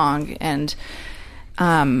shameful and wrong. And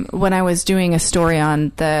when I was doing a story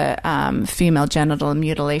on the female genital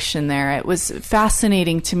mutilation there, it was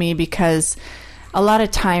fascinating to me because a lot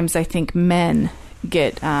of times I think men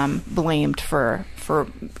get blamed for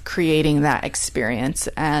creating that experience.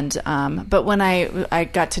 And but when I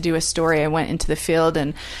got to do a story, I went into the field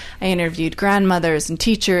and I interviewed grandmothers and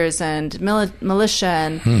teachers and militia,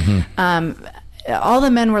 and all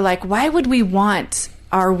the men were like, why would we want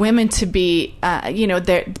our women to be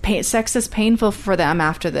sex is painful for them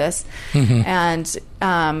after this? And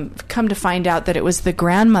come to find out that it was the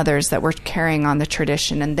grandmothers that were carrying on the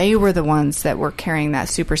tradition, and they were the ones that were carrying that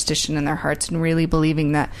superstition in their hearts and really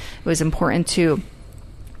believing that it was important to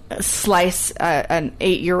slice an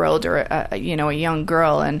 8-year-old or a young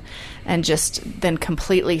girl and just then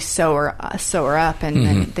completely sew her up, and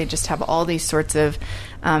then they just have all these sorts of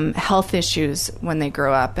health issues when they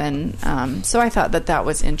grow up. And so I thought that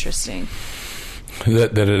was interesting.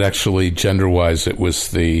 That it actually, gender-wise, it was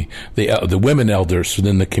the women elders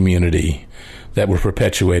within the community that were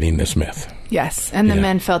perpetuating this myth. Yes, and the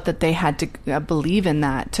men felt that they had to believe in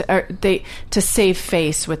that to save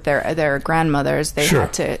face with their grandmothers. They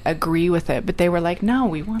had to agree with it, but they were like, "No,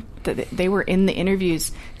 we want." They were in the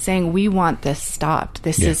interviews saying, "We want this stopped.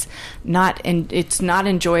 This is not, and it's not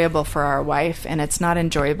enjoyable for our wife, and it's not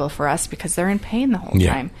enjoyable for us because they're in pain the whole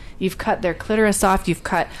time. You've cut their clitoris off. You've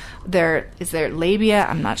cut their labia.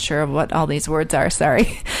 I'm not sure what all these words are.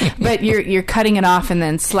 Sorry, but you're cutting it off and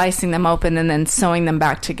then slicing them open and then sewing them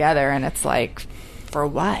back together, and it's like, for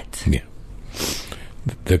what? Yeah,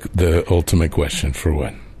 the ultimate question, for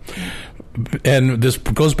what? And this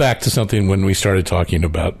goes back to something when we started talking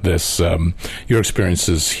about this, your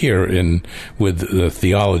experiences here with the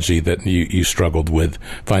theology that you struggled with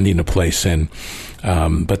finding a place in.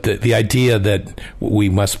 But the idea that we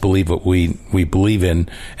must believe what we believe in,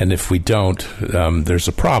 and if we don't, there's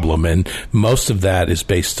a problem. And most of that is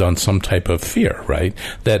based on some type of fear, right?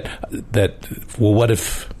 That well, what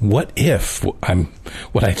if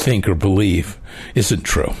what I think or believe isn't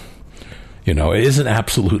true? It isn't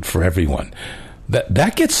absolute for everyone.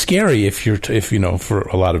 That gets scary if for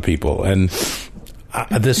a lot of people. And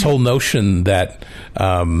this whole notion that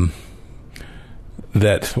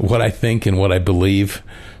what I think and what I believe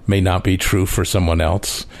may not be true for someone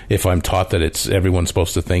else, if I'm taught that everyone's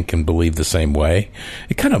supposed to think and believe the same way,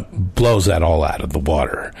 it kind of blows that all out of the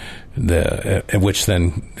water, which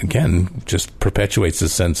then, again, just perpetuates a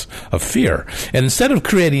sense of fear. And instead of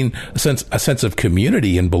creating a sense of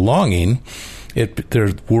community and belonging,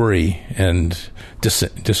 there's worry and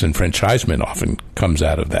disenfranchisement often comes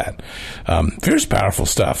out of that. Fear is powerful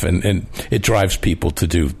stuff, and it drives people to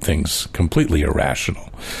do things completely irrational,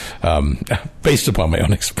 based upon my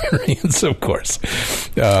own experience, of course.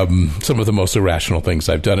 Some of the most irrational things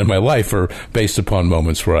I've done in my life are based upon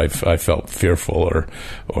moments where I felt fearful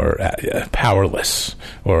or powerless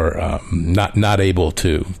or not able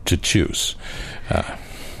to choose.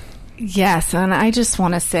 Yes, and I just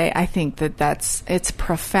want to say I think it's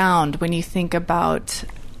profound when you think about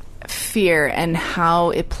fear and how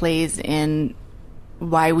it plays in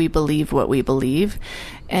why we believe what we believe.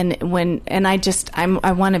 And I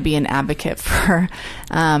want to be an advocate for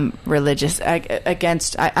religious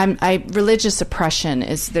oppression.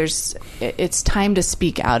 It's time to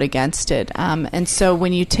speak out against it. And so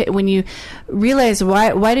when you realize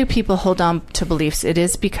why do people hold on to beliefs, it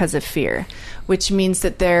is because of fear, which means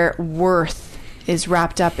that their worth is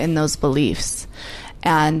wrapped up in those beliefs.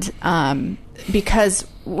 And because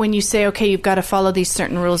when you say, okay, you've got to follow these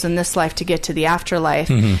certain rules in this life to get to the afterlife,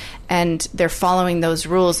 mm-hmm. and they're following those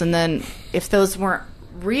rules, and then if those weren't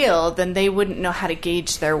real, then they wouldn't know how to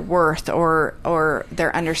gauge their worth or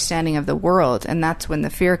their understanding of the world, and that's when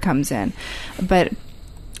the fear comes in. But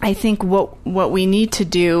I think what we need to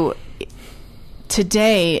do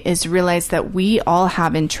today is realize that we all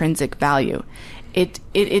have intrinsic value.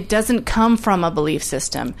 It doesn't come from a belief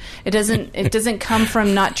system. It doesn't come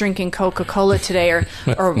from not drinking Coca-Cola today or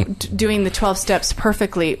doing the 12 steps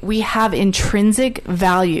perfectly. We have intrinsic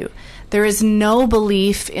value. There is no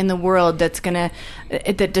belief in the world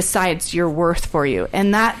that decides your worth for you.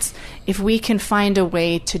 And that's, if we can find a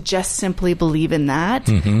way to just simply believe in that,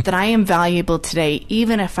 mm-hmm. that I am valuable today,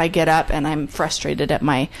 even if I get up and I'm frustrated at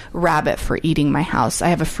my rabbit for eating my house. I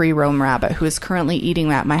have a free roam rabbit who is currently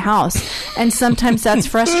eating at my house. And sometimes that's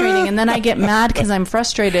frustrating. And then I get mad because I'm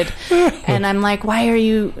frustrated. And I'm like, why are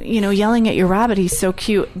you, yelling at your rabbit? He's so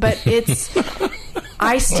cute. But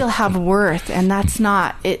I still have worth, and that's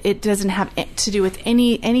not, it doesn't have to do with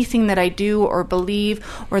anything that I do or believe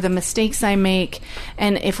or the mistakes I make.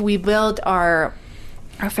 And if we build our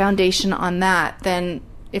foundation on that, then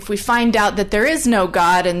if we find out that there is no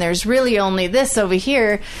God and there's really only this over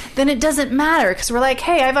here, then it doesn't matter, because we're like,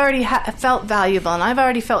 hey, I've already felt valuable and I've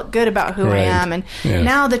already felt good about who I am. And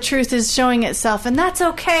now the truth is showing itself, and that's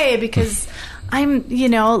okay, because I'm,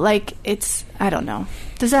 I don't know.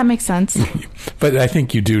 Does that make sense? But I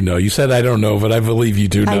think you do know. You said I don't know, but I believe you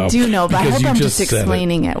do know. I do know, but I hope I'm just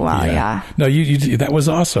explaining it well. Yeah. No, you. That was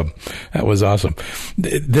awesome. That was awesome.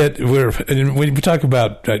 When we talk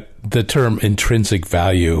about the term intrinsic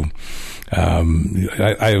value,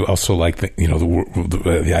 I also like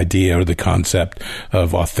the idea or the concept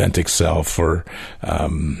of authentic self, or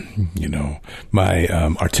my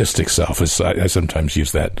artistic self. I sometimes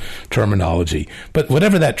use that terminology. But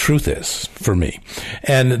whatever that truth is for me,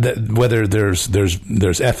 and whether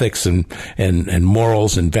there's ethics and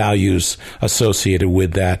morals and values associated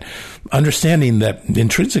with that, understanding that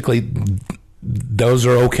intrinsically those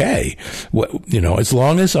are okay. As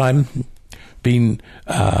long as I'm being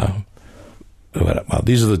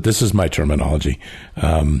this is my terminology: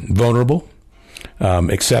 vulnerable,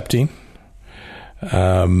 accepting,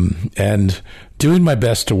 and doing my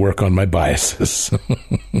best to work on my biases.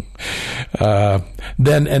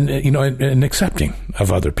 And accepting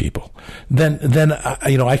of other people. Then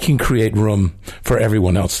I can create room for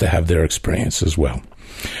everyone else to have their experience as well.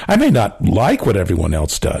 I may not like what everyone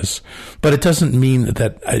else does, but it doesn't mean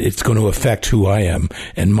that it's going to affect who I am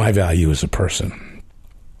and my value as a person.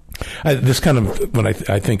 This kind of, when I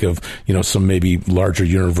think of, some maybe larger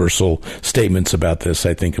universal statements about this,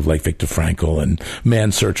 I think of like Viktor Frankl and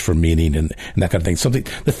man's search for meaning and that kind of thing.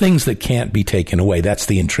 The things that can't be taken away. That's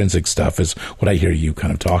the intrinsic stuff, is what I hear you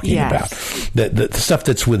kind of talking about. The stuff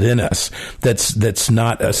that's within us, that's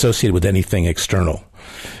not associated with anything external.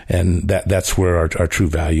 And that's where our true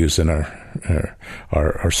values and our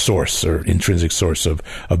our source or intrinsic source of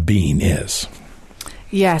being is.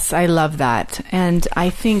 Yes, I love that. And I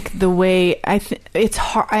think the way it's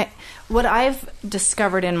hard. What I've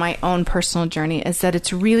discovered in my own personal journey is that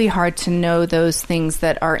it's really hard to know those things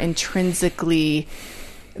that are intrinsically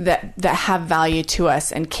that have value to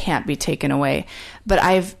us and can't be taken away. But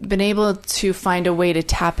I've been able to find a way to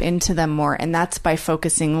tap into them more, and that's by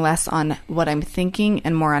focusing less on what I'm thinking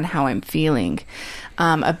and more on how I'm feeling.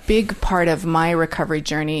 A big part of my recovery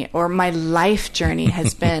journey, or my life journey,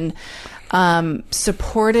 has been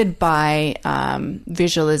supported by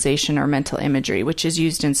visualization or mental imagery, which is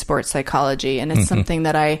used in sports psychology. And it's something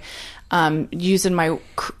that I use in my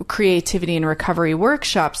creativity and recovery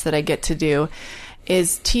workshops that I get to do,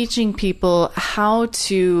 is teaching people how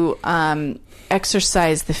to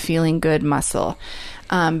exercise the feeling good muscle.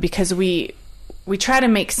 Because we try to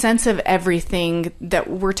make sense of everything that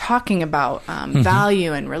we're talking about,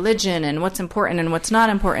 value and religion and what's important and what's not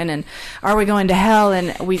important, and are we going to hell,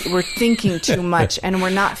 and we're thinking too much and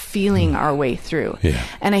we're not feeling our way through. Yeah.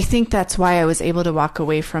 And I think that's why I was able to walk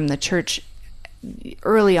away from the church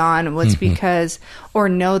early on, was because, or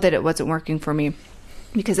know that it wasn't working for me,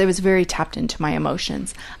 because I was very tapped into my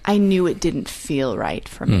emotions. I knew it didn't feel right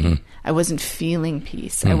for me. I wasn't feeling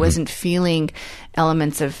peace. I wasn't feeling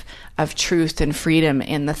elements of truth and freedom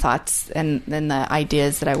in the thoughts and the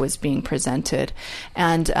ideas that I was being presented.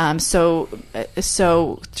 And so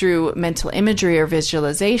through mental imagery or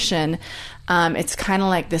visualization, it's kind of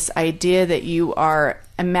like this idea that you are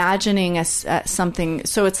imagining something.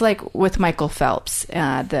 So it's like with Michael Phelps,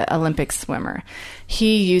 the Olympic swimmer.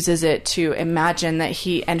 He uses it to imagine that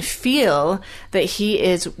and feel that he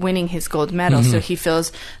is winning his gold medal. So he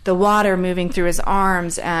feels the water moving through his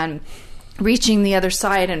arms and reaching the other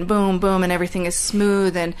side, and boom, boom, and everything is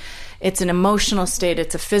smooth. And it's an emotional state,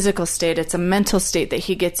 it's a physical state, it's a mental state that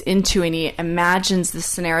he gets into, and he imagines the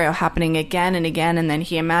scenario happening again and again, and then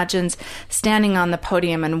he imagines standing on the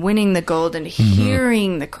podium and winning the gold and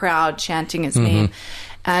hearing the crowd chanting his name.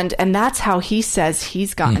 And that's how he says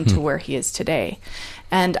he's gotten to where he is today.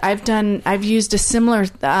 And I've used a similar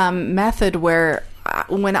method where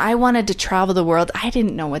when I wanted to travel the world, I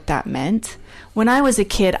didn't know what that meant. When I was a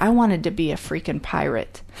kid, I wanted to be a freaking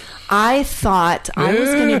pirate. I thought I was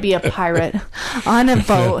going to be a pirate on a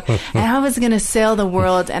boat, and I was going to sail the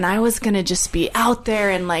world, and I was going to just be out there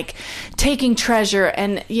and like taking treasure.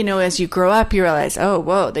 And, you know, as you grow up, you realize, oh,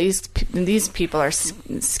 whoa, these people are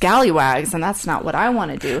scallywags, and that's not what I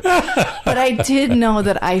want to do. But I did know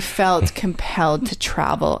that I felt compelled to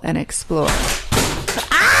travel and explore.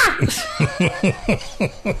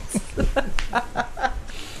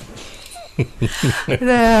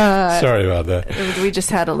 Sorry about that. We just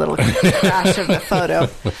had a little crash of the photo.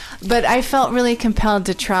 But I felt really compelled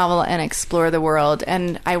to travel and explore the world,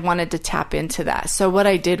 and I wanted to tap into that. So what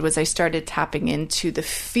I did was I started tapping into the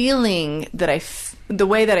feeling that the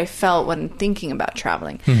way that I felt when thinking about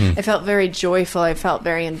traveling. I felt very joyful. I felt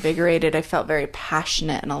very invigorated. I felt very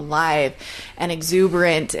passionate and alive and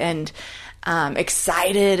exuberant and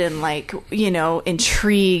excited and like, you know,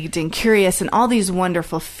 intrigued and curious and all these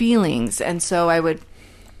wonderful feelings. And so I would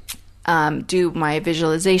do my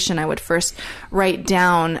visualization. I would first write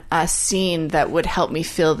down a scene that would help me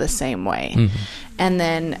feel the same way. And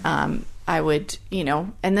then I would, you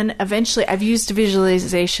know, and then eventually I've used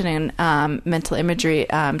visualization and mental imagery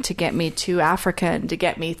to get me to Africa and to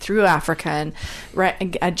get me through Africa, and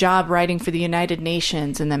a job writing for the United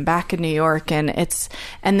Nations, and then back in New York. And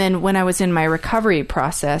then when I was in my recovery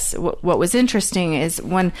process, what was interesting is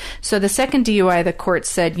so the second DUI, the court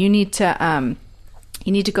said, you need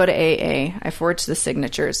to go to AA. I forged the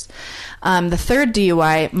signatures. The third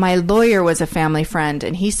DUI, my lawyer was a family friend,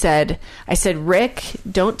 and I said, Rick,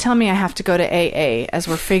 don't tell me I have to go to AA as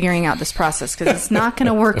we're figuring out this process, because it's not going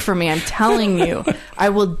to work for me. I'm telling you, I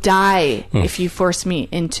will die if you force me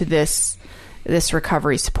into this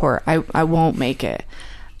recovery support. I won't make it.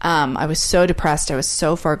 I was so depressed. I was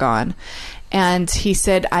so far gone. And he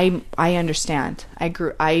said, I understand.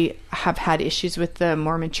 I have had issues with the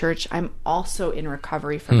Mormon church. I'm also in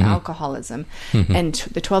recovery from alcoholism. And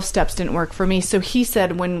the 12 steps didn't work for me. So he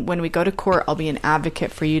said, when we go to court, I'll be an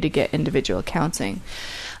advocate for you to get individual counseling.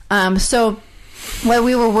 So while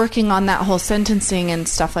we were working on that whole sentencing and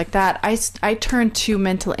stuff like that, I turned to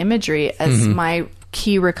mental imagery as my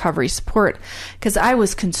key recovery support, because I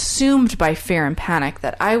was consumed by fear and panic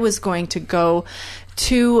that I was going to go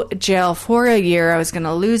to jail for a year. I was going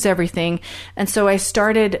to lose everything. And so I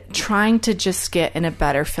started trying to just get in a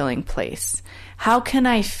better feeling place. How can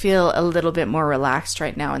I feel a little bit more relaxed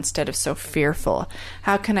right now instead of so fearful?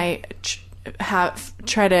 How can I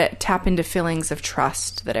try to tap into feelings of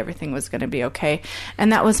trust that everything was going to be okay.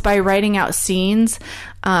 And that was by writing out scenes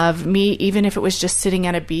of me, even if it was just sitting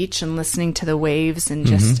at a beach and listening to the waves and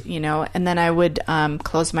just, and then I would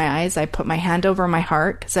close my eyes. I put my hand over my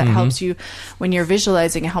heart because that helps you when you're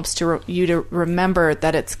visualizing. It helps you to remember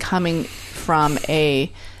that it's coming from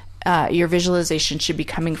your visualization should be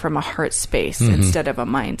coming from a heart space instead of a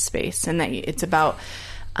mind space. And that it's about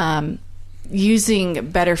using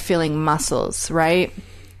better feeling muscles, right?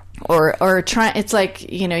 Or try. It's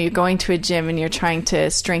like, you're going to a gym and you're trying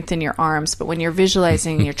to strengthen your arms, but when you're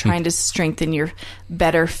visualizing, you're trying to strengthen your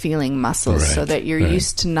better feeling muscles so that you're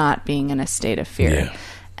used to not being in a state of fear. Yeah.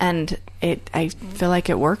 And I feel like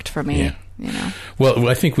it worked for me. Yeah. Well,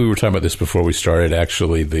 I think we were talking about this before we started,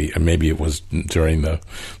 actually. Maybe it was during the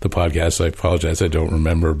podcast. I apologize. I don't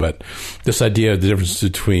remember. But this idea of the difference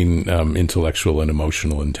between intellectual and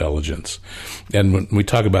emotional intelligence. And when we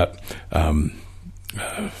talk about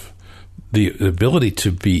the ability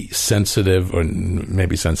to be sensitive, or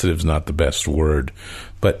maybe sensitive is not the best word,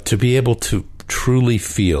 but to be able to truly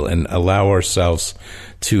feel and allow ourselves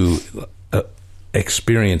to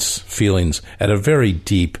experience feelings at a very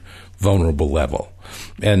deep, vulnerable level,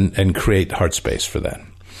 and create heart space for that.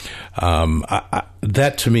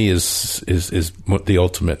 That to me is what the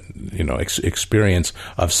ultimate, experience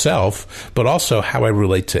of self, but also how I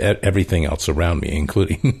relate to everything else around me,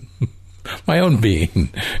 including my own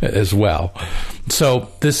being as well. So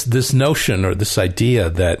this notion, or this idea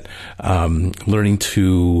that learning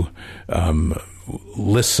to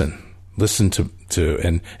listen to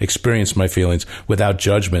and experience my feelings without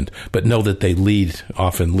judgment, but know that they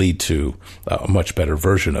often lead to a much better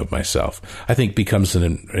version of myself, I think becomes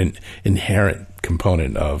an inherent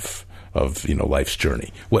component of life's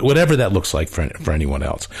journey, whatever that looks like for anyone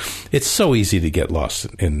else. It's so easy to get lost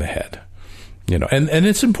in the head. And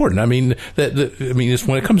it's important. I mean, it's,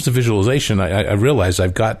 when it comes to visualization, I realize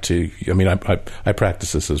I've got to. I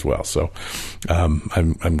practice this as well. So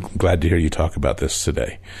I'm glad to hear you talk about this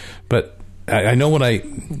today. But I know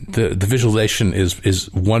the visualization is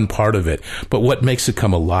one part of it, but what makes it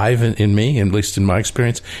come alive in me, at least in my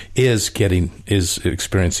experience, is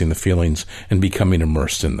experiencing the feelings and becoming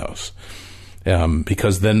immersed in those.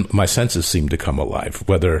 Because then my senses seem to come alive,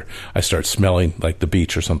 whether I start smelling like the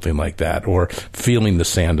beach or something like that, or feeling the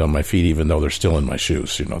sand on my feet even though they're still in my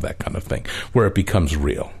shoes, that kind of thing, where it becomes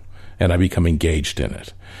real and I become engaged in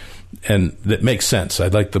it. And that makes sense. I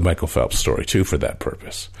like the Michael Phelps story too for that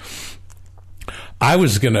purpose. I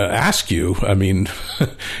was going to ask you,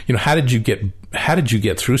 how did you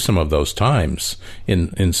get through some of those times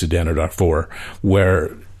in Sudan or Darfur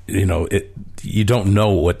where, you don't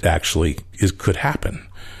know what actually could happen?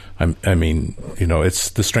 It's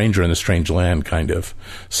the stranger in the strange land kind of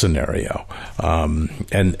scenario.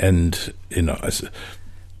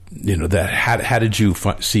 That how did you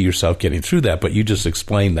see yourself getting through that? But you just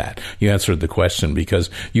explained that. You answered the question because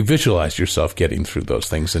you visualized yourself getting through those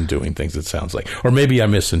things and doing things, it sounds like. Or maybe I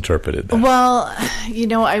misinterpreted that. Well,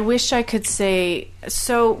 I wish I could say.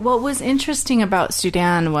 So what was interesting about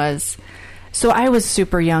Sudan was, so I was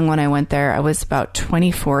super young when I went there. I was about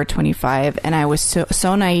 24, 25, and I was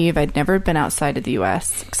so naive. I'd never been outside of the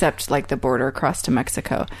U.S. except like the border across to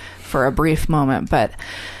Mexico for a brief moment. But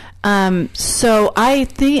so I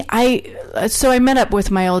met up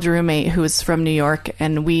with my old roommate who was from New York,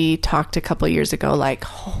 and we talked a couple of years ago, like,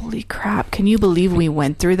 holy crap, can you believe we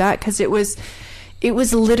went through that? Because it was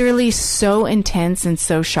literally so intense and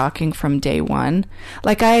so shocking from day one.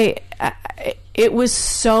 Like it was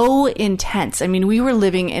so intense. We were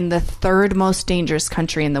living in the third most dangerous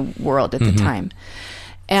country in the world at the time.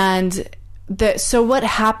 And so what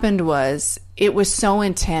happened was, it was so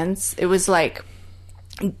intense. It was like,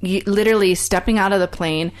 literally stepping out of the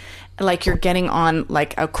plane, like you're getting on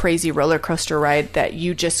like a crazy roller coaster ride that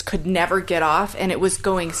you just could never get off, and it was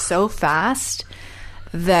going so fast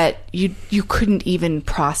that you couldn't even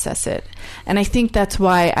process it. And I think that's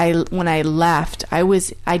why when I left,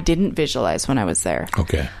 I didn't visualize when I was there.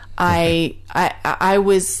 Okay. I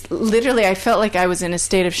was literally, I felt like I was in a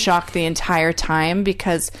state of shock the entire time,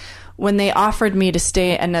 because when they offered me to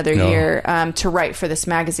stay another year to write for this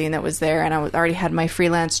magazine that was there, and I already had my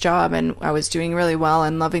freelance job and I was doing really well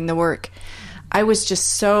and loving the work, I was just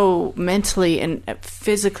so mentally and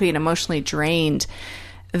physically and emotionally drained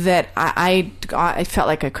that I felt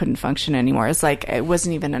like I couldn't function anymore. It's like it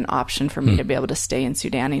wasn't even an option for me to be able to stay in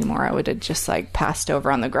Sudan anymore. I would have just like passed over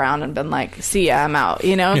on the ground and been like, see ya, I'm out,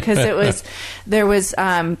 because there was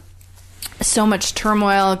so much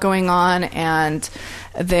turmoil going on, and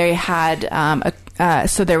they had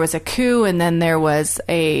so there was a coup, and then there was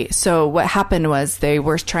so what happened was they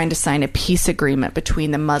were trying to sign a peace agreement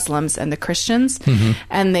between the Muslims and the Christians,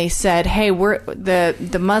 and they said, hey,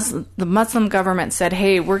 the Muslim government said,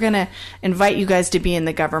 hey, we're going to invite you guys to be in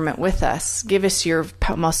the government with us. Give us your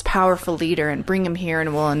most powerful leader and bring him here,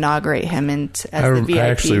 and we'll inaugurate him as the VIP. I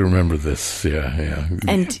actually remember this. Yeah.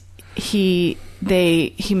 And he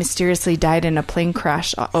mysteriously died in a plane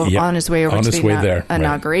crash on his way over to the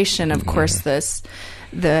inauguration. Right. Of course,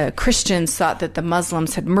 the Christians thought that the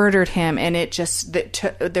Muslims had murdered him, and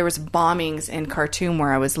there was bombings in Khartoum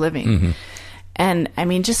where I was living. And I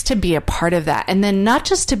mean, just to be a part of that, and then not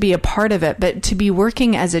just to be a part of it, but to be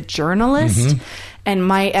working as a journalist, and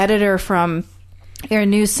my editor from Air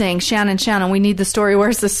News saying, Shannon, we need the story.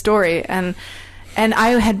 Where's the story? And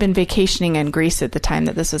I had been vacationing in Greece at the time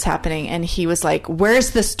that this was happening. And he was like,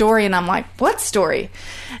 where's the story? And I'm like, what story?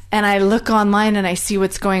 And I look online and I see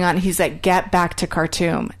what's going on. He's like, get back to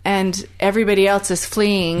Khartoum. And everybody else is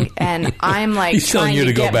fleeing. And I'm like, he's trying you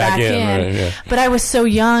to get go back in. Right, yeah. But I was so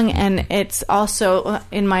young. And it's also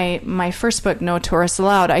in my first book, No Tourists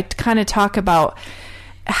Allowed, I kind of talk about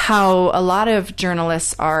how a lot of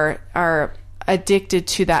journalists are addicted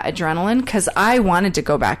to that adrenaline, because I wanted to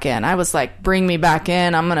go back in. I was like, bring me back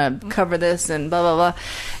in. I'm going to cover this and blah, blah, blah.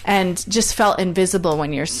 And just felt invisible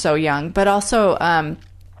when you're so young. But also,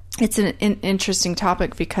 it's an interesting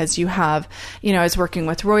topic because you have, I was working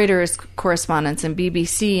with Reuters correspondents and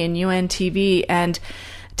BBC and UNTV, and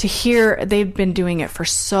to hear they've been doing it for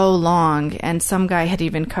so long. And some guy had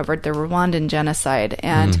even covered the Rwandan genocide.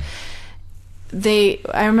 And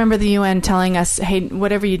I remember the UN telling us, hey,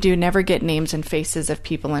 whatever you do, never get names and faces of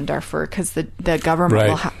people in Darfur, because the government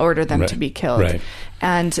will order them to be killed. Right.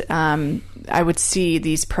 And I would see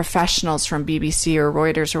these professionals from BBC or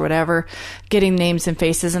Reuters or whatever getting names and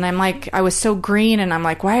faces. And I'm like, I was so green. And I'm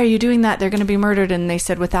like, why are you doing that? They're going to be murdered. And they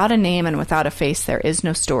said, without a name and without a face, there is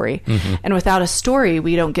no story. And without a story,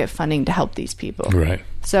 we don't get funding to help these people. Right.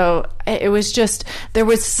 So it was just, there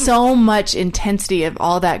was so much intensity of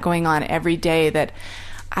all that going on every day that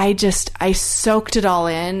I soaked it all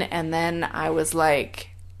in. And then I was like,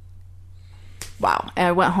 wow. And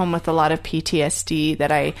I went home with a lot of PTSD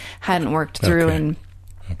that I hadn't worked through, and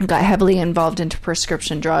got heavily involved into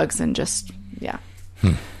prescription drugs and just, yeah.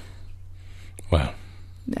 Wow.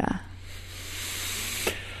 Yeah.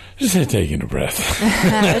 Just taking a breath.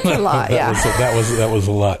 That's a lot, yeah. That was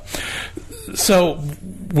a lot. So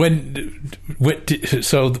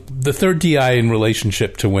so the third DI in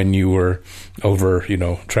relationship to when you were over,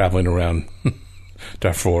 traveling around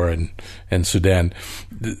Darfur and Sudan,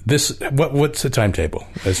 what's the timetable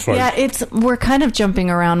as far as? We're kind of jumping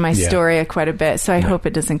around my story quite a bit, so I hope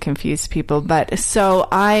it doesn't confuse people. But so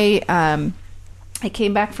I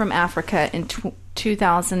came back from Africa in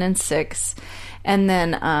 2006, and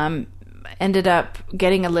then ended up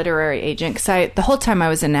getting a literary agent, because the whole time I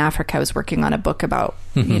was in Africa, I was working on a book about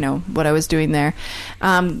what I was doing there.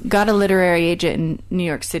 Got a literary agent in New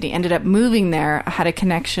York City, ended up moving there. I had a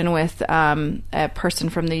connection with a person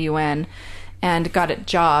from the UN, and got a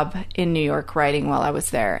job in New York writing while I was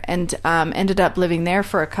there, and ended up living there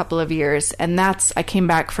for a couple of years. And I came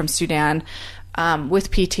back from Sudan with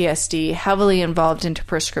PTSD, heavily involved into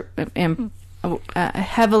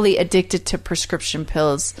heavily addicted to prescription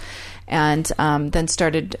pills, and then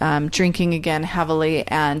started drinking again heavily,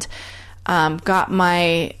 and got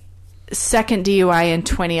my second DUI in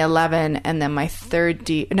 2011, and then my second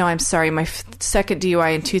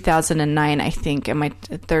DUI in 2009, I think, and my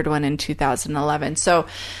third one in 2011. So,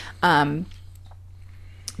 does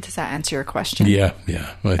that answer your question? Yeah.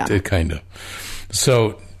 It kind of.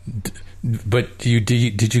 So, but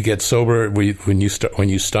did you get sober when you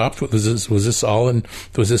stopped? Was this all in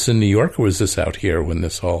New York, or was this out here when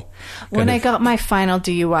this all? When I got my final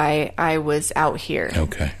DUI, I was out here.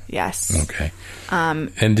 Okay. Yes. Okay.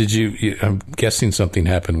 And did you? I'm guessing something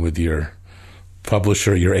happened with your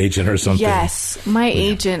publisher, your agent, or something. Yes, my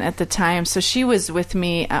agent at the time. So she was with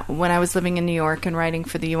me when I was living in New York and writing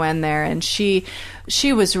for the UN there, and she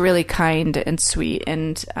was really kind and sweet,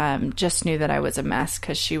 and just knew that I was a mess,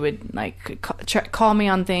 because she would call me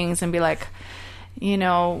on things and be like,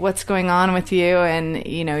 what's going on with you, and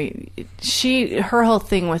her whole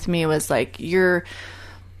thing with me was like,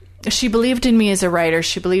 she believed in me as a writer.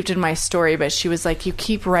 She believed in my story, but she was like, you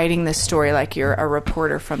keep writing this story like you're a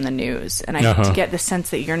reporter from the news. And I get the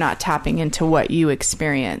sense that you're not tapping into what you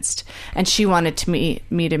experienced. And she wanted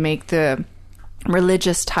me to make the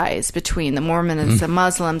religious ties between the Mormons and the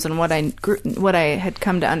Muslims, and what I had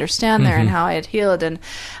come to understand there, and how I had healed. And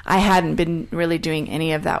I hadn't been really doing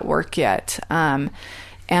any of that work yet.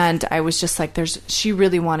 And I was just like, she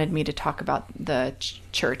really wanted me to talk about the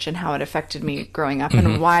church and how it affected me growing up,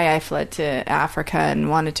 and why I fled to Africa and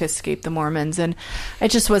wanted to escape the Mormons. And I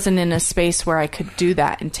just wasn't in a space where I could do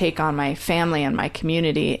that and take on my family and my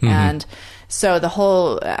community. And so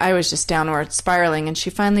I was just downward spiraling. And she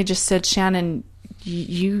finally just said, Shannon,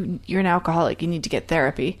 you're an alcoholic. You need to get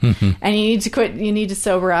therapy, and you need to quit. You need to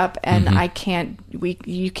sober up. And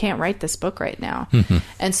you can't write this book right now.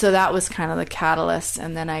 And so that was kind of the catalyst.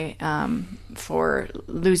 And then for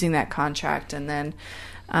losing that contract, and then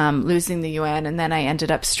losing the UN, and then I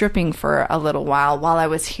ended up stripping for a little while I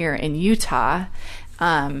was here in Utah.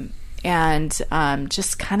 And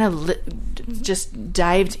just kind of just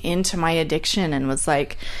dived into my addiction, and was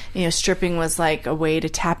like, stripping was like a way to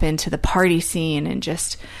tap into the party scene, and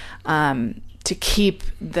just to keep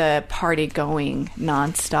the party going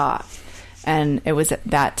nonstop. And it was at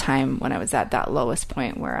that time when I was at that lowest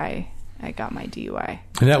point where I got my DUI.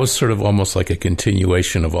 And that was sort of almost like a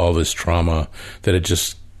continuation of all this trauma that had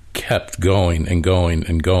just kept going and going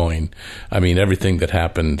and going. I mean, everything that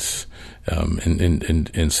happened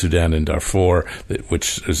in Sudan and Darfur,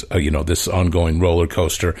 which is this ongoing roller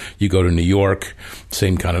coaster. You go to New York,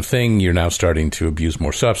 same kind of thing. You're now starting to abuse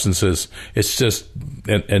more substances. It's just,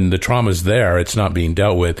 and the trauma's there. It's not being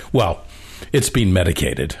dealt with. Well, it's being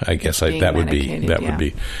medicated. I guess that would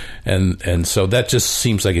be, and so that just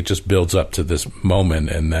seems like it just builds up to this moment,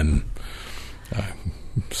 and then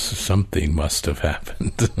something must have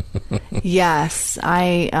happened. Yes,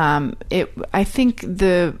 I think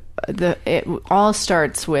it all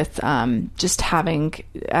starts with just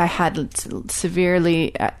I had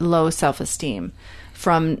severely low self-esteem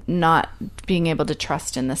from not being able to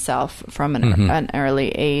trust in the self from an early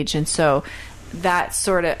age. And so that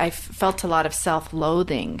I felt a lot of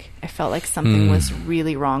self-loathing. I felt like something was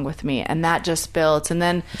really wrong with me, and that just built. And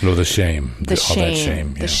then the shame, the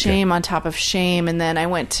shame on top of shame. And then I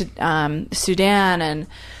went to Sudan, and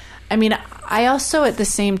I mean, I also, at the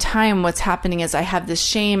same time, what's happening is I have this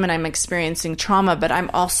shame and I'm experiencing trauma, but I'm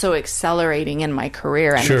also accelerating in my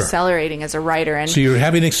career. I'm accelerating as a writer. And so you're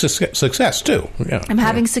having success too. Yeah. I'm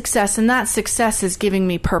having success, and that success is giving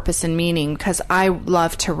me purpose and meaning, because I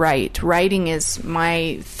love to write. Writing is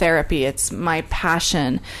my therapy. It's my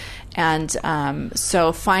passion. And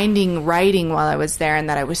so finding writing while I was there, and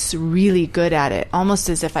that I was really good at it, almost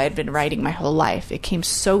as if I had been writing my whole life. It came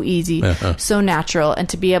so easy, so natural. And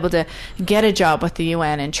to be able to get a job with the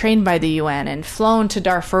UN and trained by the UN and flown to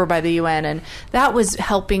Darfur by the UN, and that was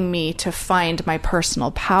helping me to find my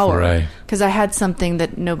personal power, because I had something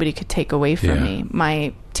that nobody could take away from me,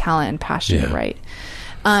 my talent and passion to write.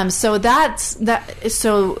 So that's that.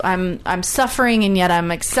 So I'm suffering, and yet I'm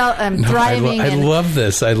thriving. I love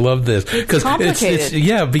this. It's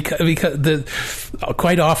complicated. Because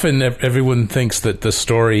quite often everyone thinks that the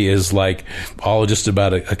story is like all just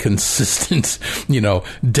about a consistent,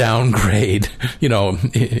 downgrade,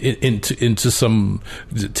 into some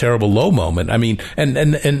terrible low moment. I mean,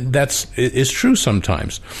 and is true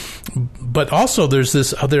sometimes, but also there's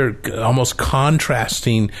this other almost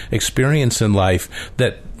contrasting experience in life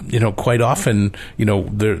that, quite often,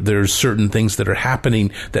 there's certain things that are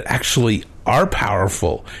happening that actually are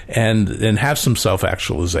powerful and have some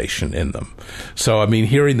self-actualization in them. So, I mean,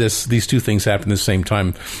 hearing these two things happen at the same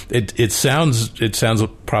time, it sounds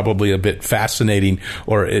probably a bit fascinating,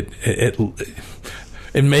 or it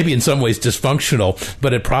may be in some ways dysfunctional,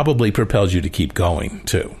 but it probably propels you to keep going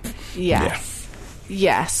too.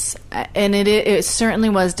 Yes, and it certainly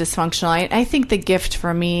was dysfunctional. I think the gift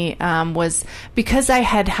for me was because I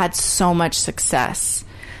had so much success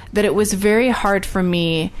that it was very hard for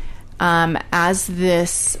me as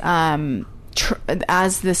this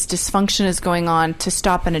dysfunction is going on to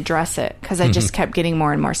stop and address it, because I just kept getting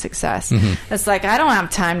more and more success. It's like, I don't have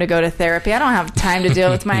time to go to therapy. I don't have time to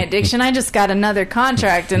deal with my addiction. I just got another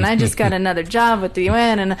contract, and I just got another job with the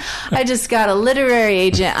UN, and I just got a literary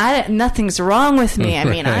agent. Nothing's wrong with me. I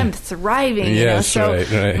mean, I'm thriving. Yes, so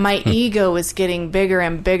right. My ego was getting bigger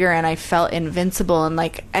and bigger, and I felt invincible. And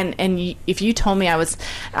if you told me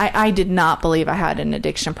I did not believe I had an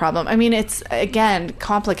addiction problem. I mean, it's again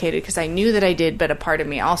complicated, because I knew that I did, but a part of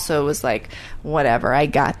me also was like, whatever, I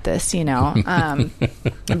got this,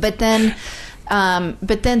 but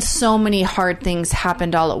then so many hard things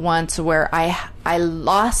happened all at once, where I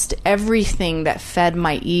lost everything that fed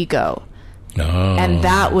my ego. And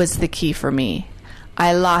that was the key for me.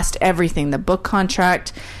 I lost everything: the book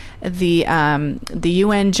contract, the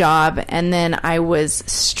UN job, and then I was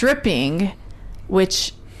stripping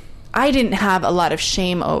which I didn't have a lot of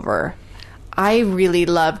shame over. I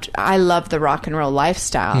loved the rock and roll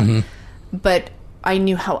lifestyle, but I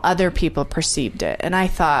knew how other people perceived it. And I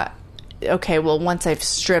thought, okay, well, once I've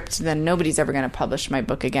stripped, then nobody's ever going to publish my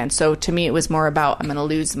book again. So to me, it was more about, I'm going to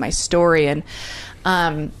lose my story. And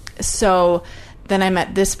so then I'm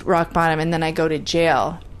at this rock bottom, and then I go to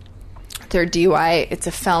jail. Third DUI, it's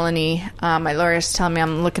a felony. My lawyers tell me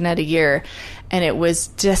I'm looking at a year. And it was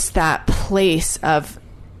just that place of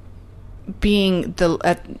being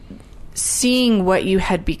seeing what you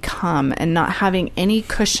had become and not having any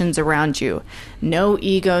cushions around you. No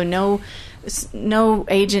ego, no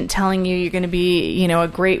agent telling you you're going to be, a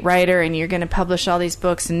great writer and you're going to publish all these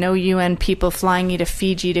books, and no UN people flying you to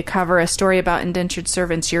Fiji to cover a story about indentured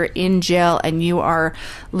servants. You're in jail and you are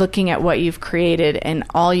looking at what you've created, and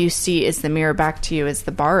all you see is the mirror back to you is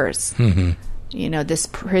the bars. This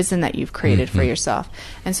prison that you've created for yourself.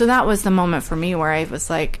 And so that was the moment for me where I was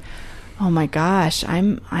like, oh my gosh,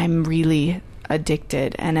 I'm really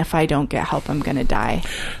addicted, and if I don't get help, I'm going to die.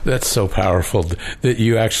 That's so powerful that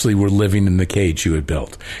you actually were living in the cage you had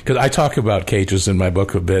built. Because I talk about cages in my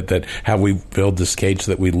book a bit, that how we build this cage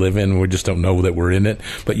that we live in, we just don't know that we're in it.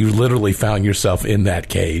 But you literally found yourself in that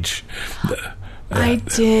cage. I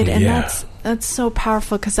did, and that's so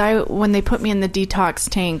powerful, because when they put me in the detox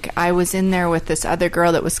tank, I was in there with this other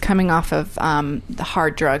girl that was coming off of the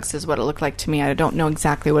hard drugs, is what it looked like to me. I don't know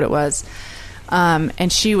exactly what it was.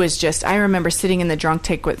 And she was just, I remember sitting in the drunk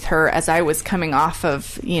tank with her as I was coming off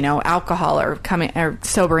of, alcohol or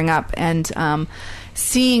sobering up, and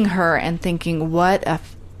seeing her and thinking, what a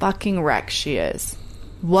fucking wreck she is.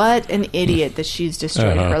 What an idiot that she's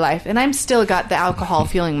destroyed her life. And I'm still got the alcohol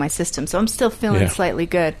fueling my system, so I'm still feeling slightly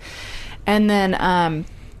good. And then,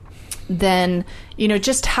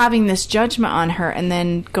 just having this judgment on her, and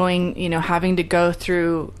then going, having to go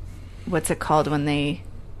through, what's it called when they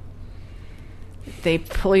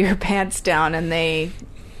pull your pants down and they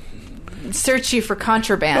search you for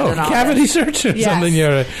contraband and all cavity search or something.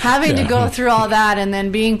 Having to go through all that, and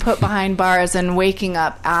then being put behind bars and waking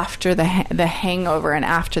up after the hangover and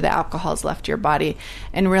after the alcohol's left your body,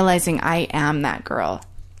 and realizing I am that girl.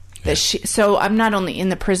 So I'm not only in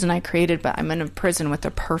the prison I created, but I'm in a prison with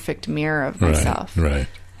a perfect mirror of myself. Right.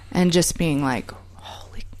 And just being like,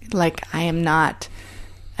 holy, I am not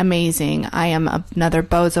amazing. I am another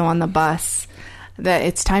bozo on the bus. That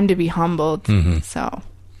it's time to be humbled. So.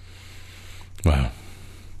 Wow.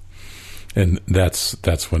 And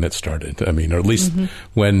that's when it started. I mean, or at least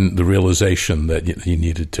when the realization that you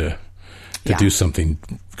needed to do something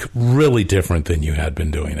really different than you had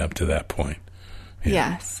been doing up to that point.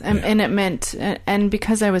 Yes. And it meant, and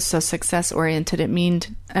because I was so success oriented, it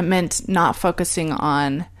meant not focusing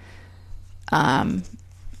on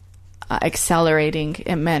accelerating.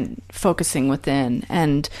 It meant focusing within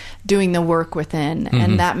and doing the work within.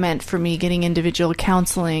 And that meant for me getting individual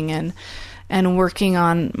counseling and working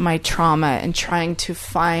on my trauma and trying to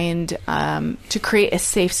find, to create a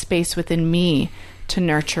safe space within me to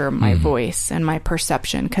nurture my voice and my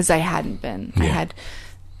perception. 'Cause I hadn't been,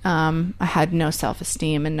 I had no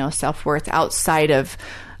self-esteem and no self-worth outside of,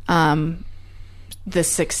 the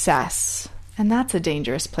success. And that's a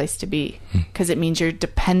dangerous place to be, because it means you're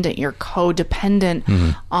dependent, you're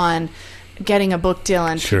codependent on getting a book deal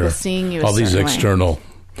and people seeing you all these external way.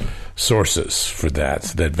 Sources for that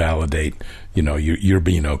validate, you're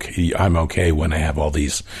being okay. I'm okay when I have all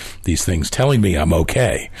these things telling me I'm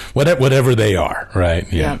okay, whatever they are, right?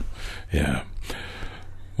 Yeah.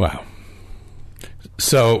 Wow.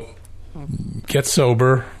 So, get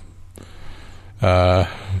sober.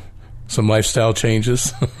 Some lifestyle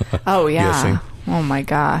changes. Oh, yeah. Oh, my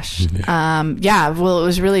gosh. Well, it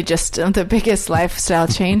was really just the biggest lifestyle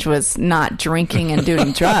change was not drinking and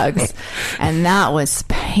doing drugs. And that was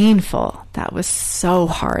painful. That was so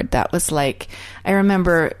hard. That was like, I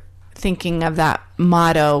remember thinking of that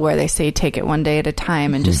motto where they say, take it one day at a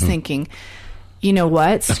time, and just thinking, you know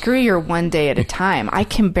what? Screw your one day at a time. I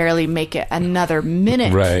can barely make it another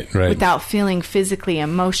minute without feeling physically,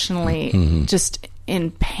 emotionally, just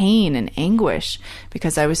in pain and anguish,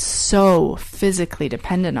 because I was so physically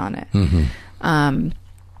dependent on it.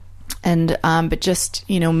 But just,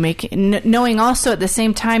 knowing also at the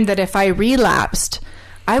same time that if I relapsed,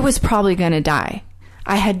 I was probably going to die.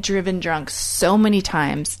 I had driven drunk so many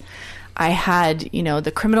times. I had,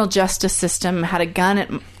 the criminal justice system had a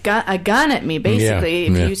gun at me, basically.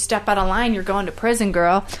 If you step out of line, you're going to prison,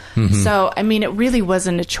 girl. So, I mean, it really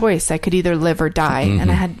wasn't a choice. I could either live or die, and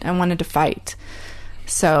I wanted to fight.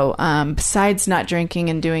 So, besides not drinking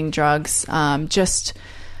and doing drugs,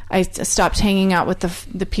 I stopped hanging out with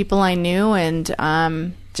the people I knew,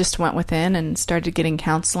 and just went within and started getting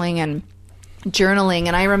counseling and journaling.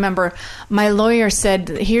 And I remember my lawyer said,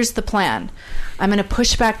 here's the plan. I'm going to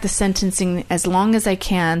push back the sentencing as long as I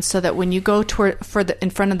can, so that when you go in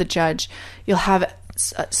front of the judge, you'll have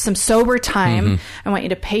some sober time. I want you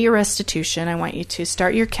to pay your restitution. I want you to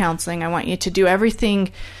start your counseling. I want you to do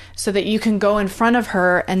everything so that you can go in front of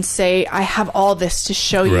her and say, I have all this to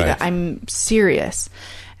show you that I'm serious.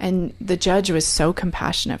 And the judge was so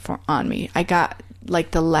compassionate on me. I got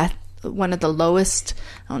like one of the lowest,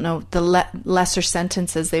 I don't know, the lesser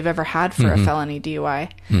sentences they've ever had for a felony DUI.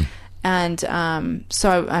 And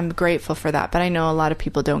so I'm grateful for that. But I know a lot of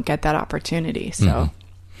people don't get that opportunity. So,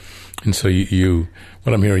 and so you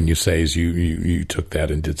what I'm hearing you say is you took that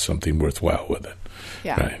and did something worthwhile with it.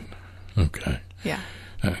 Yeah. Right. Okay. Yeah.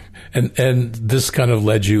 And this kind of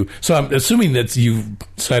led you. So I'm assuming that you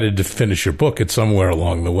decided to finish your book at somewhere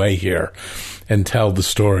along the way here, and tell the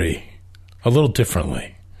story a little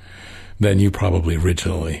differently than you probably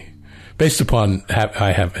originally, based upon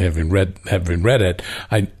having read it.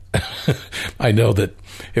 I know that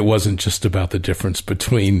it wasn't just about the difference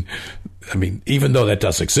between, I mean, even though that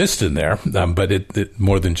does exist in there, but it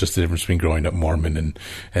more than just the difference between growing up Mormon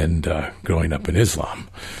and growing up in Islam,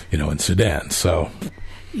 in Sudan. So.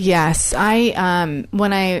 Yes,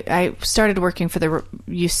 when I started working for the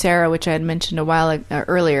USERRA, which I had mentioned a while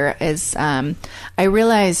earlier, I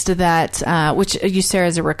realized that which USERRA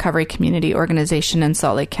is a recovery community organization in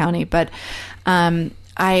Salt Lake County, but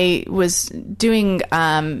I was doing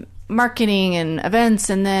marketing and events,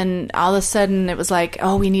 and then all of a sudden it was like,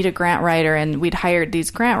 oh, we need a grant writer, and we'd hired these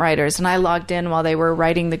grant writers, and I logged in while they were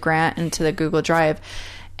writing the grant into the Google Drive.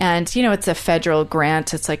 And, it's a federal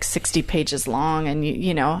grant. It's like 60 pages long. And,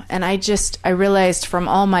 and I realized from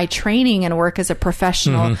all my training and work as a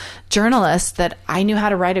professional journalist that I knew how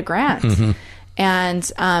to write a grant. And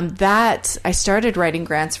that I started writing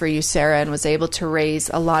grants for USERRA and was able to raise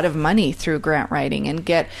a lot of money through grant writing and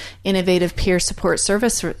get innovative peer support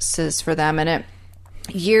services for them. And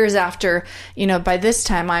years after, by this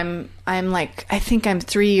time I'm like, I think I'm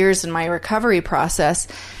 3 years in my recovery process,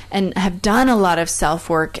 and have done a lot of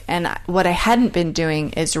self-work. And what I hadn't been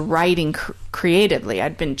doing is writing creatively.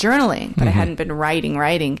 I'd been journaling, but I hadn't been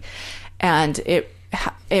writing. And it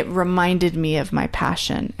reminded me of my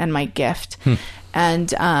passion and my gift. And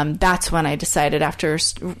that's when I decided, after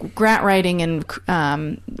grant writing and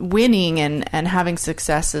winning and having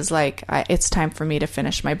success, is like, it's time for me to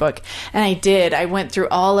finish my book. And I did. I went through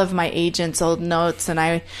all of my agent's old notes, and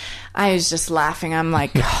I was just laughing. I'm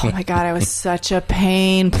like, oh my God, I was such a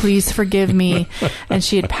pain. Please forgive me. And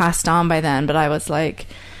she had passed on by then, but I was like,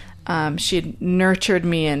 she had nurtured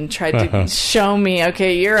me and tried to show me,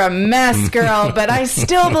 okay, you're a mess, girl, but I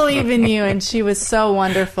still believe in you. And she was so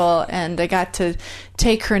wonderful. And I got to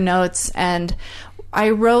take her notes, and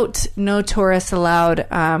I wrote No Taurus Allowed.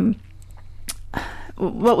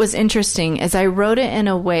 What was interesting is I wrote it in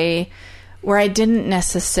a way where I didn't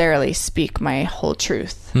necessarily speak my whole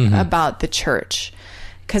truth about the church.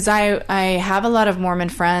 Because I have a lot of Mormon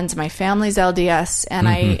friends. My family's LDS, and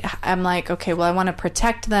I'm like, okay, well, I want to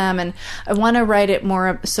protect them, and I want to write it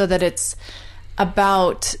more so that it's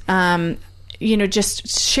about, just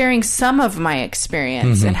sharing some of my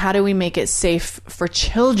experience, and how do we make it safe for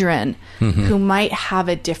children who might have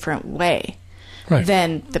a different way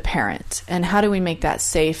than the parent, and how do we make that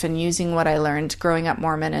safe, and using what I learned growing up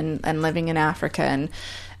Mormon and living in Africa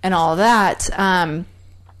and all that.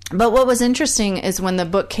 But what was interesting is when the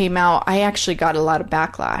book came out, I actually got a lot of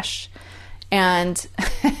backlash. And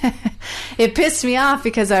it pissed me off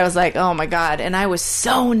because I was like, oh my God. And I was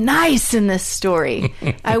so nice in this story.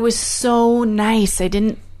 I was so nice. I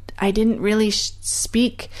didn't really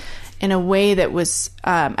speak in a way that was,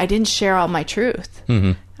 I didn't share all my truth.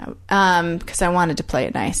 Because I wanted to play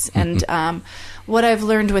it nice. And what I've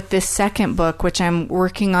learned with this second book, which I'm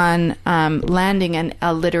working on landing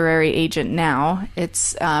a literary agent now,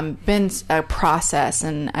 it's been a process.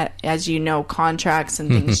 And as you know, contracts and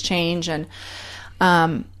things change. And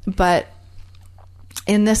but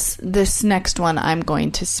in this next one, I'm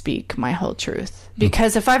going to speak my whole truth.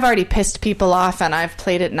 Because if I've already pissed people off and I've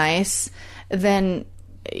played it nice, then,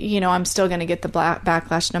 I'm still going to get the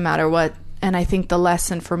backlash no matter what. And I think the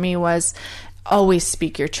lesson for me was always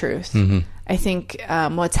speak your truth. I think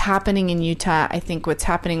what's happening in Utah, I think what's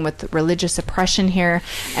happening with religious oppression here,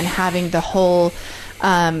 and having the whole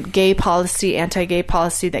gay policy, anti-gay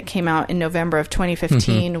policy that came out in November of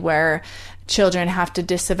 2015, where children have to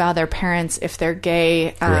disavow their parents if they're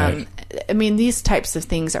gay. Right. I mean, these types of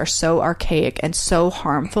things are so archaic and so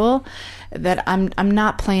harmful that I'm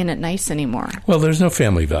not playing it nice anymore. Well, there's no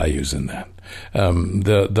family values in that.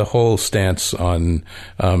 The whole stance on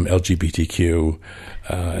LGBTQ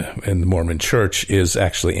in the Mormon Church is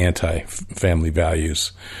actually anti-family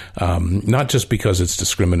values, not just because it's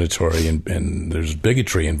discriminatory and there's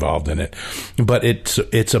bigotry involved in it, but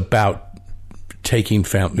it's about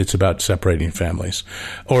it's about separating families,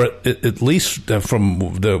 or at least from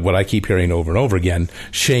what I keep hearing over and over again,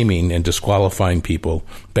 shaming and disqualifying people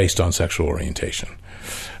based on sexual orientation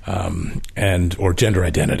or gender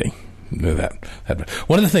identity. That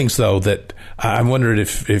one of the things, though, that I wondered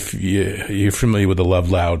if you're familiar with the Love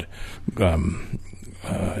Loud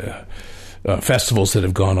festivals that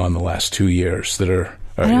have gone on the last 2 years that are.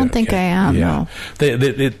 I don't think I am. Yeah.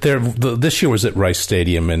 No. This year was at Rice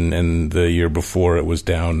Stadium, and the year before it was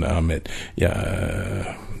down at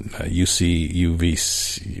UVC.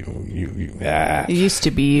 It used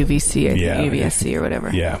to be UVC or UVSC or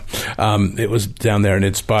whatever. Yeah, it was down there, and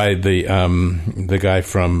it's by the guy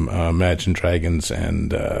from Imagine Dragons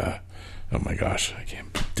and oh my gosh, I can't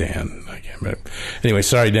remember. Anyway,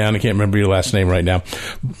 sorry, Dan, I can't remember your last name right now.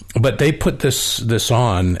 But they put this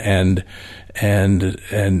on, and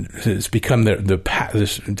it's become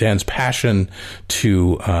Dan's passion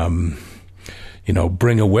to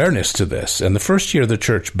bring awareness to this. And the first year the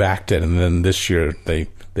church backed it, and then this year they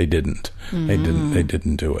didn't. Mm-hmm. They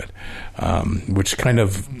didn't do it, which kind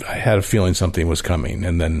of, I had a feeling something was coming,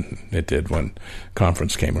 and then it did when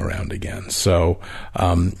conference came around again. So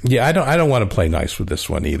I don't want to play nice with this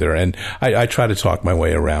one either, and I try to talk my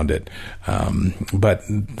way around it. But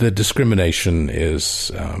the discrimination is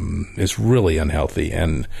really unhealthy,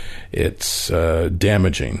 and it's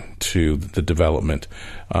damaging to the development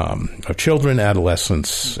of children,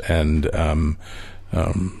 adolescents, and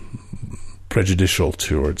prejudicial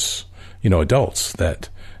towards adults that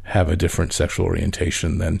have a different sexual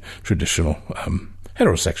orientation than traditional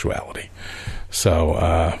heterosexuality.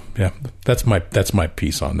 So that's my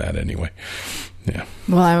piece on that anyway. Yeah.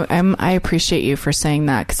 Well, I appreciate you for saying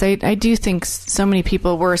that, because I do think so many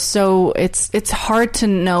people it's hard to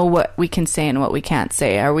know what we can say and what we can't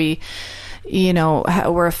say. Are we,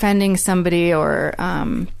 we're offending somebody, or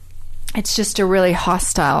it's just a really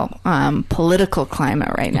hostile political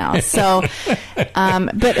climate right now. So,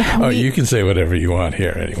 you can say whatever you want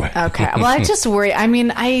here anyway. Okay. Well, I just worry. I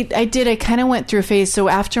mean, I kind of went through a phase. So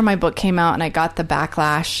after my book came out and I got the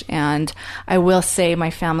backlash, and I will say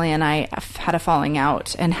my family and I had a falling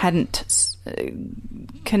out and hadn't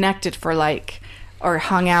connected or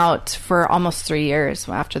hung out for almost 3 years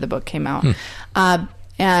after the book came out.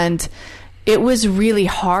 And it was really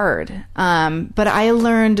hard. But I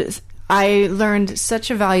learned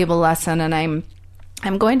such a valuable lesson, and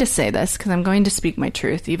I'm going to say this because I'm going to speak my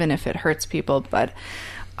truth, even if it hurts people. But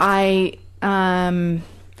when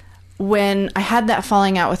I had that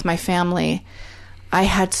falling out with my family, I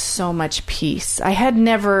had so much peace. I had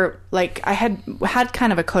never, I had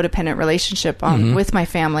kind of a codependent relationship with my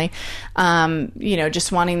family,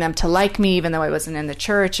 just wanting them to like me, even though I wasn't in the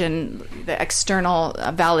church, and the external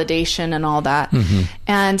validation and all that. Mm-hmm.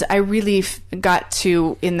 And I really got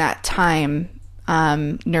to, in that time,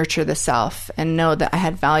 nurture the self and know that I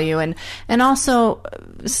had value, and also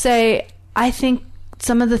say, I think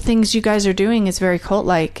some of the things you guys are doing is very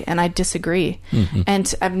cult-like, and I disagree. Mm-hmm.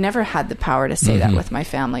 And I've never had the power to say that with my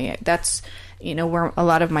family. That's, where a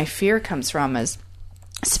lot of my fear comes from, is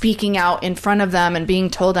speaking out in front of them and being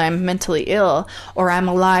told I'm mentally ill, or I'm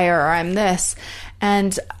a liar, or I'm this.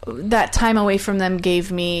 And that time away from them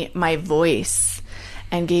gave me my voice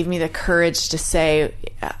and gave me the courage to say,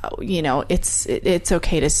 it's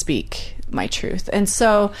okay to speak my truth. And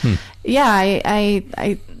so,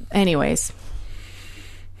 I anyways,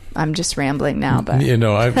 I'm just rambling now, but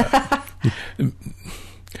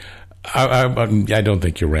I don't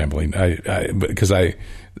think you're rambling. Because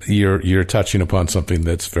you're touching upon something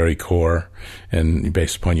that's very core and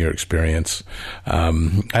based upon your experience.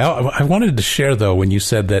 I wanted to share, though, when you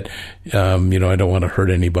said that, I don't want to hurt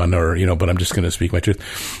anyone, or, but I'm just going to speak my truth.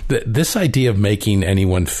 This idea of making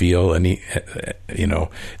anyone feel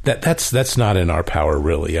that's not in our power,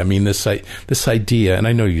 really. I mean, this idea, and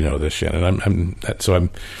I know you know this, Shannon.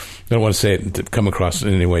 don't want to say it to come across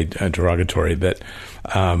in any way derogatory, that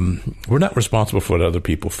we're not responsible for what other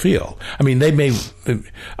people feel. I mean,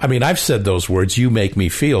 I've said those words, "you make me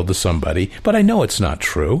feel," to somebody, but I know it's not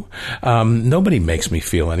true. Nobody makes me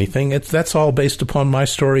feel anything. That's all based upon my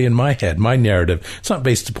story in my head, my narrative. It's not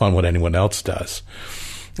based upon what anyone else does.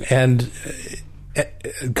 And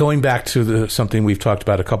going back to something we've talked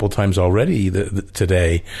about a couple of times already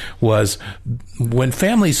today, was when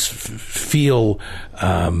families feel,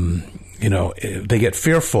 they get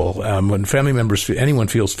fearful. When family members, anyone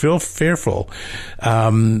feels fearful,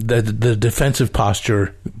 the defensive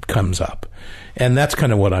posture comes up. And that's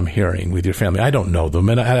kind of what I'm hearing with your family. I don't know them,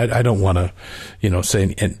 and I don't want to,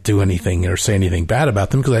 say and do anything or say anything bad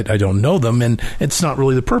about them, because I don't know them, and it's not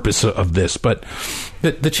really the purpose of this. But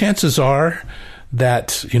the chances are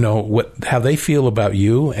that, how they feel about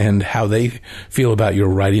you and how they feel about your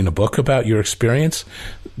writing a book about your experience,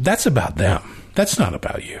 that's about them. That's not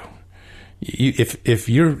about you. If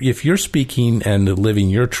you're speaking and living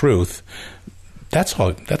your truth, that's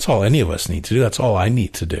all any of us need to do. That's all I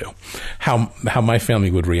need to do. How my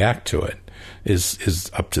family would react to it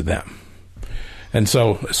is up to them. And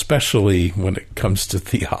so, especially when it comes to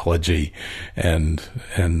theology and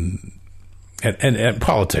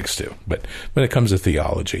politics too, but when it comes to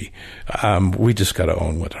theology, we just got to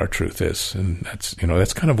own what our truth is, and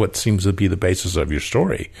that's kind of what seems to be the basis of your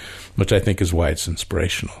story, which I think is why it's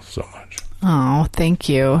inspirational so much. Oh, thank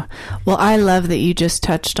you. Well, I love that you just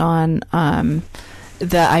touched on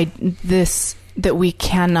that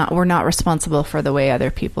we're not responsible for the way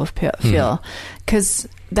other people feel, because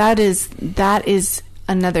that is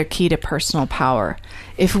another key to personal power.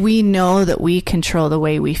 If we know that we control the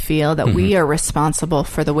way we feel, that we are responsible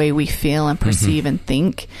for the way we feel and perceive and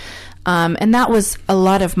think. And that was a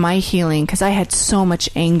lot of my healing, because I had so much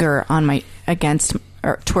anger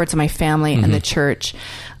towards my family and the church.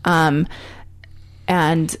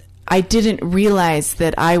 And I didn't realize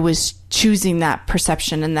that I was choosing that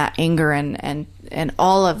perception and that anger and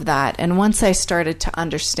all of that. And once I started to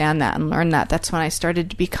understand that and learn that, that's when I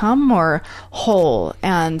started to become more whole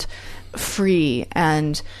and free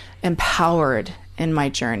and empowered in my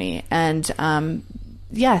journey. And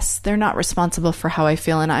yes, they're not responsible for how I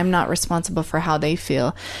feel, and I'm not responsible for how they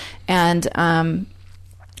feel. And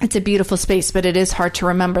it's a beautiful space, but it is hard to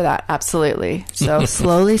remember that. Absolutely. So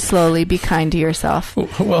slowly be kind to yourself.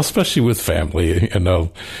 Well, especially with family, and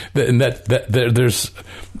there's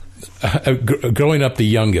growing up the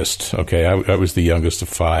youngest. Okay, I was the youngest of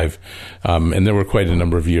five, and there were quite a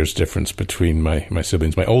number of years difference between my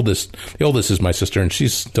siblings. The oldest is my sister, and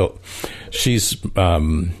she's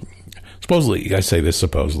supposedly, I say this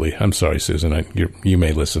supposedly. I'm sorry, Susan. You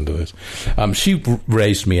may listen to this. She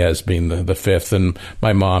raised me as being the fifth, and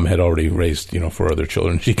my mom had already raised, 4 other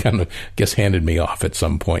children. She kind of, handed me off at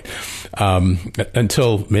some point,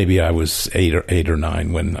 until maybe I was 8 or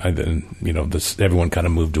 9, when everyone kind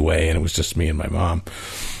of moved away, and it was just me and my mom.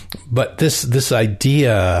 But this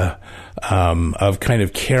idea of kind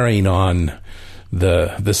of carrying on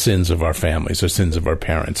the sins of our families or sins of our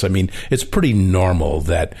parents. I mean, it's pretty normal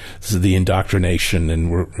that the indoctrination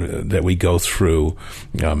that we go through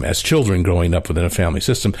as children growing up within a family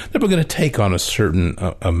system, that we're going to take on a certain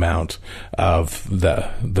amount of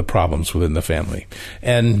the problems within the family.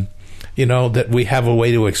 And, that we have a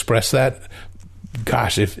way to express that.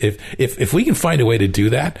 Gosh, if we can find a way to do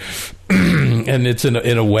that, and it's in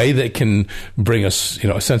a way that can bring us,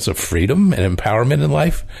 a sense of freedom and empowerment in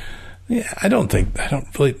life, yeah, none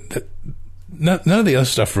of the other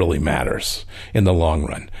stuff really matters in the long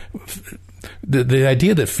run. The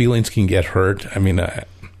idea that feelings can get hurt, when I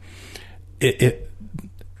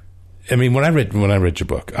read your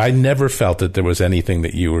book, I never felt that there was anything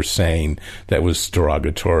that you were saying that was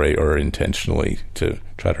derogatory or intentionally to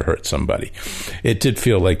try to hurt somebody. It did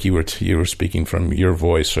feel like you were speaking from your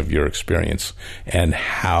voice of your experience and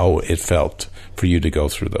how it felt for you to go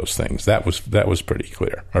through those things. That was pretty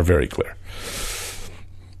clear, or very clear.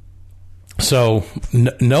 So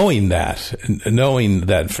knowing that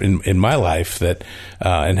in my life that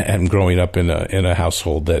and growing up in a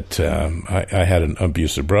household that I had an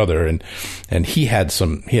abusive brother, and he had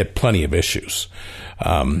plenty of issues,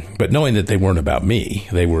 but knowing that they weren't about me,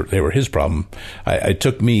 they were his problem. It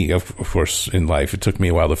took me, of course, in life, it took me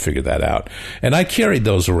a while to figure that out, and I carried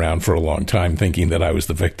those around for a long time, thinking that I was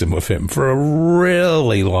the victim of him for a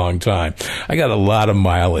really long time. I got a lot of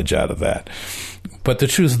mileage out of that. But the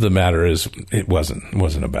truth of the matter is, it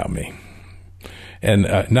wasn't about me, and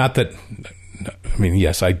not that I mean,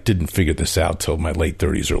 yes, I didn't figure this out till my late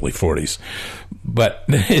 30s, early 40s, but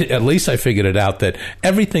at least I figured it out that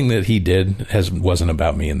everything that he did wasn't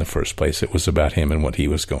about me in the first place. It was about him and what he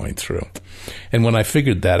was going through. And when I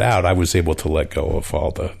figured that out, I was able to let go of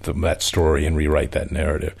all that story and rewrite that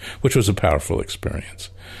narrative, which was a powerful experience.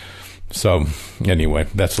 So anyway,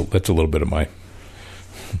 that's a little bit of my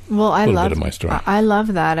I love my story. I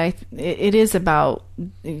love that. It is about,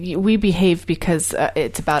 we behave because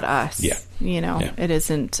it's about us. Yeah. It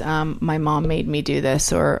isn't my mom made me do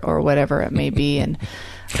this or whatever it may be, and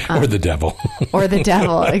or the devil. Or the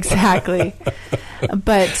devil, exactly.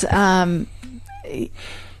 But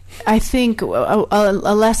I think a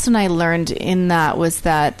lesson I learned in that was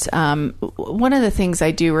that one of the things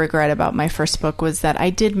I do regret about my first book was that I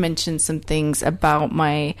did mention some things about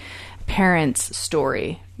my parents'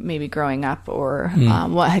 story, maybe growing up, or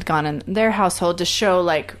what had gone in their household, to show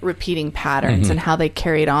like repeating patterns and how they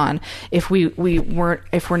carried on if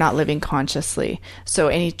we're not living consciously. So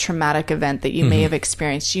any traumatic event that you may have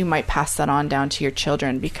experienced, you might pass that on down to your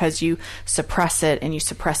children because you suppress it and you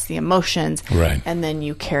suppress the emotions, right, and then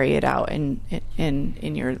you carry it out in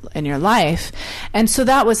your life. And so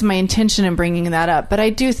that was my intention in bringing that up. But I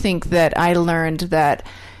do think that I learned that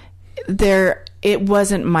it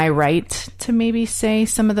wasn't my right to maybe say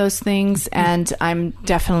some of those things, and I'm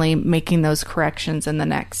definitely making those corrections in the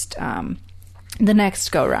next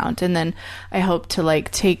go round. And then I hope to like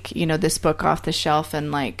take this book off the shelf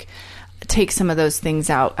and like take some of those things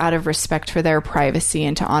out of respect for their privacy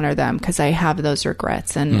and to honor them, because I have those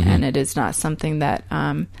regrets, and it is not something that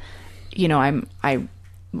I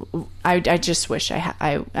just wish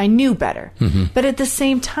I knew better. But at the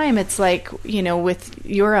same time, it's like, with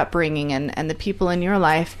your upbringing and the people in your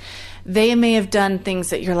life, they may have done things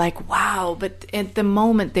that you're like, wow, but at the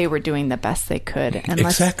moment they were doing the best they could. And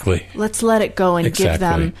let's let it go and give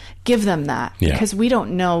them that, because we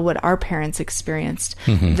don't know what our parents experienced.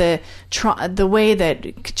 The way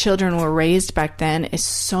that children were raised back then is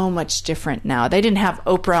so much different now. They didn't have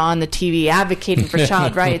Oprah on the TV advocating for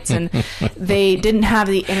child rights, and they didn't have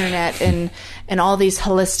the internet and all these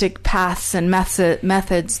holistic paths and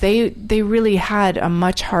methods. They really had a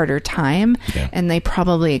much harder time, and they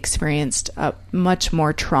probably experienced much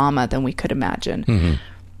more trauma than we could imagine.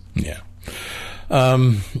 Yeah.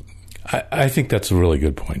 I think that's a really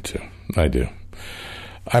good point too. I do.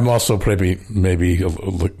 I'm also maybe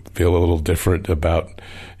feel a little different about,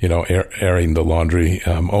 airing the laundry,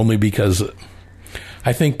 only because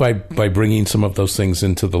I think by bringing some of those things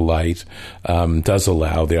into the light, does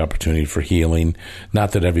allow the opportunity for healing.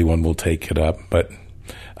 Not that everyone will take it up, but,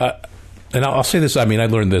 and I'll say this, I mean, I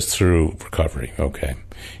learned this through recovery. Okay.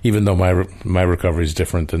 Even though my recovery is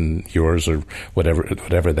different than yours, or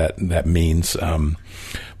whatever that means.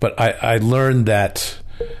 But I learned that,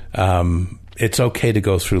 it's okay to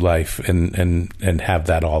go through life and have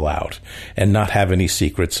that all out, and not have any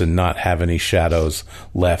secrets, and not have any shadows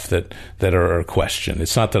left that are a question.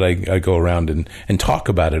 It's not that I go around and talk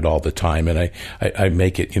about it all the time, and I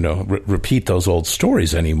make it, repeat those old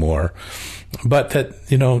stories anymore. But that,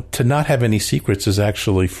 to not have any secrets is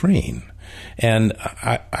actually freeing. And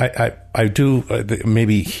I do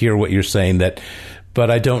maybe hear what you're saying,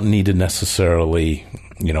 but I don't need to necessarily,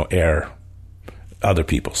 air other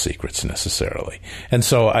people's secrets necessarily. And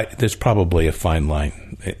so there's probably a fine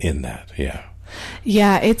line in that. Yeah.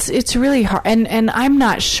 Yeah, it's really hard. And I'm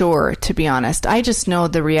not sure, to be honest. I just know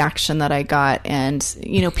the reaction that I got. And,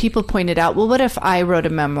 people pointed out, well, what if I wrote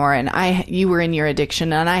a memoir and you were in your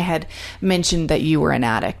addiction and I had mentioned that you were an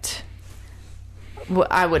addict? Well,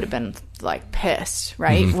 I would have been like pissed,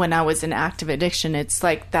 right? When I was in active addiction, it's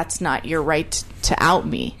like, that's not your right to out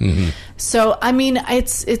me. So, I mean,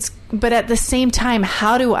 but at the same time,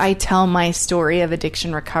 how do I tell my story of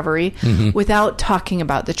addiction recovery without talking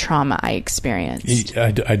about the trauma I experienced?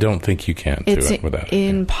 I don't think you can do it without it. It's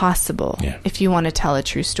impossible if you want to tell a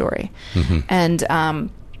true story. And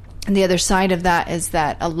the other side of that is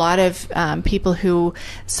that a lot of people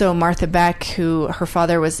so Martha Beck, her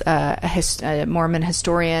father was a Mormon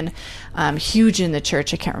historian, huge in the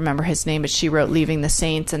church. I can't remember his name, but she wrote Leaving the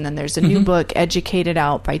Saints. And then there's a new book, Educated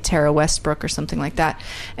Out, by Tara Westbrook or something like that.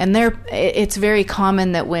 And it's very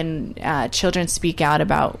common that when children speak out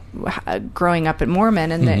about growing up in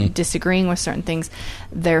Mormon and then disagreeing with certain things,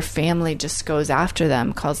 their family just goes after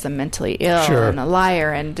them, calls them mentally ill and a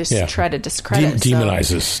liar, and just try to discredit.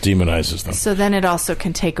 Demonizes them. So then it also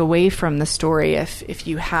can take away from the story if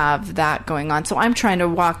you have that going on. So I'm trying to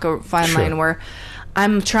walk a fine line where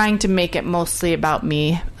I'm trying to make it mostly about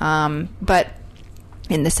me, but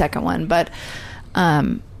in the second one, but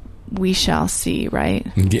we shall see, right?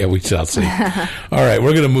 Yeah, we shall see. All right,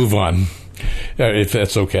 we're going to move on. If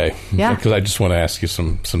that's okay. Yeah. Because I just want to ask you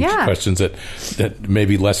some questions that may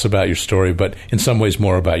be less about your story, but in some ways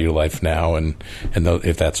more about your life now, and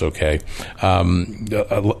if that's okay.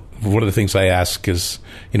 One of the things I ask is,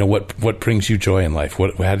 what brings you joy in life?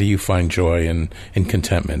 How do you find joy and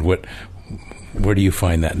contentment? Where do you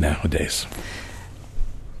find that nowadays?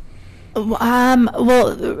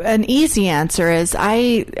 Well, an easy answer is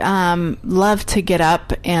I love to get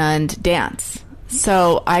up and dance.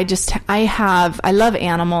 So I love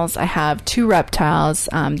animals. I have 2 reptiles.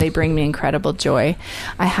 They bring me incredible joy.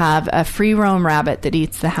 I have a free roam rabbit that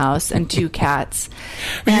eats the house and 2 cats.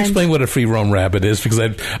 Can you explain what a free roam rabbit is? Because I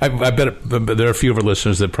bet there are a few of our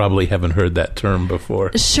listeners that probably haven't heard that term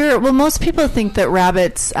before. Sure. Well, most people think that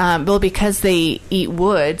rabbits, because they eat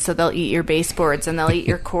wood, so they'll eat your baseboards and they'll eat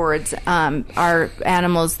your cords, are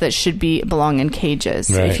animals that should belong in cages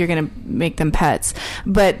if you're going to make them pets.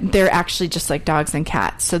 But they're actually just like dogs and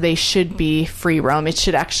cats, so they should be free roam. It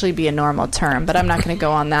should actually be a normal term, but I'm not going to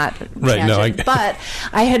go on that tangent. But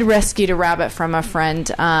I had rescued a rabbit from a friend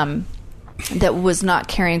that was not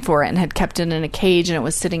caring for it and had kept it in a cage, and it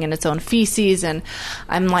was sitting in its own feces, and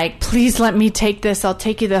I'm like, please let me take this. I'll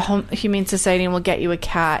take you to the Humane Society and we'll get you a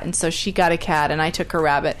cat. And so she got a cat and I took her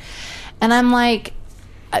rabbit, and I'm like,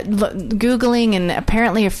 Googling, and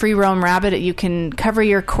apparently a free roam rabbit, you can cover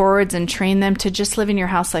your cords and train them to just live in your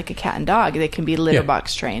house like a cat and dog. They can be litter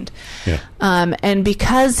box trained. Yeah. And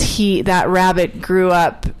because that rabbit grew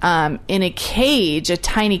up in a cage, a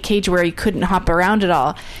tiny cage where he couldn't hop around at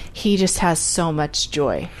all, he just has so much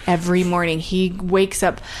joy. Every morning he wakes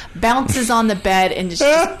up, bounces on the bed, and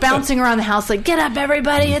just bouncing around the house like, get up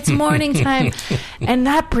everybody, it's morning time. And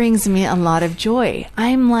that brings me a lot of joy.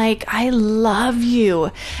 I'm like, I love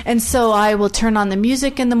you. And so I will turn on the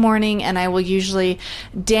music in the morning, and I will usually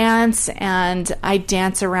dance, and I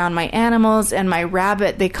dance around my animals and my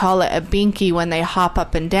rabbit. They call it a binky when they hop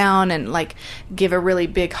up and down and like give a really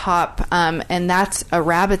big hop. And that's a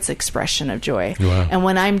rabbit's expression of joy. Wow. And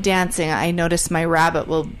when I'm dancing, I notice my rabbit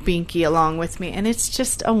will binky along with me, and it's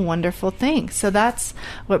just a wonderful thing. So that's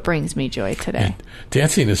what brings me joy today. And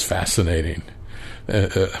dancing is fascinating.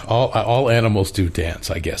 All animals do dance,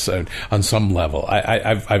 I guess, on some level.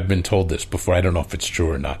 I've been told this before. I don't know if it's true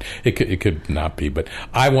or not. It could not be, but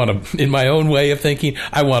I want to, in my own way of thinking,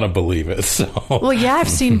 I want to believe it. So, well, yeah, I've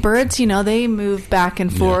seen birds. They move back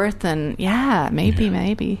and forth, and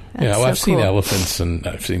maybe. That's I've so seen cool. elephants, and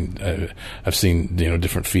I've seen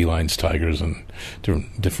different felines, tigers, and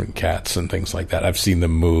different cats and things like that. I've seen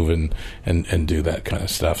them move and do that kind of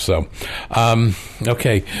stuff. So,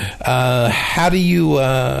 okay, how do you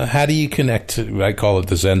connect to, I call it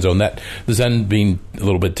the Zen zone, that the Zen being a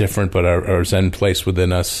little bit different, but our Zen place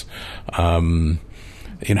within us, how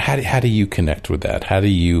do you connect with that? How do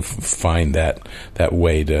you find that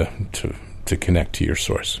way to connect to your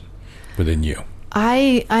source within you?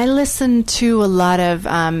 I listen to a lot of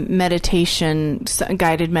meditation,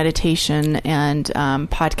 guided meditation, and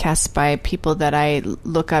podcasts by people that I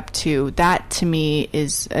look up to. That, to me,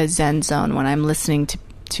 is a Zen zone when I'm listening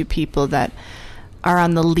to people that are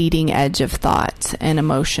on the leading edge of thought and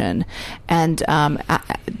emotion. And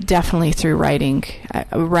definitely through writing.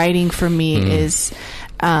 Writing for me is...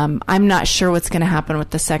 I'm not sure what's going to happen with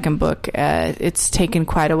the second book. It's taken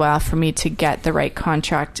quite a while for me to get the right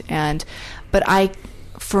contract, but I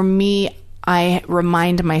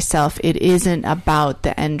remind myself it isn't about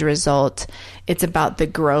the end result. It's about the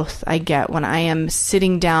growth I get when I am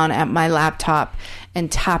sitting down at my laptop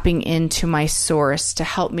and tapping into my source to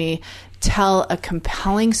help me tell a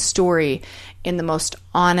compelling story in the most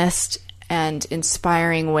honest and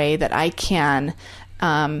inspiring way that I can.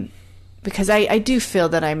 Because I do feel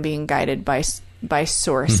that I'm being guided by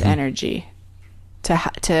source energy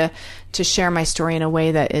to share my story in a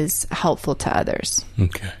way that is helpful to others.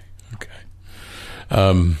 Okay.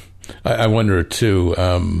 I wonder too,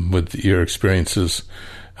 with your experiences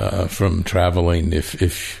from traveling,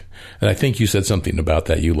 if and I think you said something about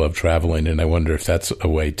that, you love traveling, and I wonder if that's a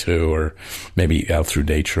way too, or maybe out through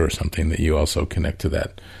nature or something, that you also connect to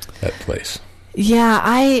that place. Yeah,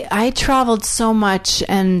 I traveled so much,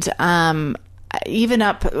 and even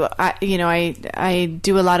up, I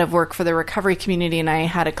do a lot of work for the recovery community, and I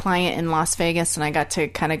had a client in Las Vegas, and I got to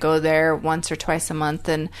kind of go there once or twice a month,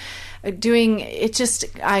 and I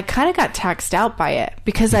kind of got taxed out by it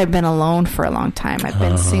because I've been alone for a long time. I've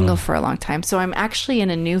been single for a long time. So I'm actually in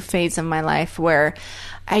a new phase of my life where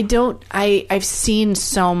I've seen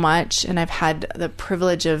so much, and I've had the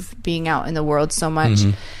privilege of being out in the world so much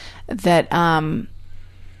that I'm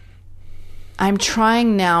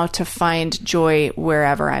trying now to find joy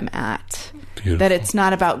wherever I'm at. Beautiful. That it's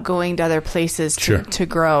not about going to other places to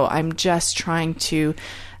grow. I'm just trying to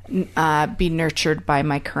be nurtured by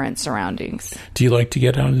my current surroundings. Do you like to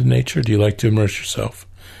get out into nature? Do you like to immerse yourself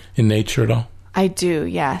in nature at all? I do,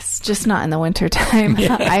 yes. Just not in the wintertime.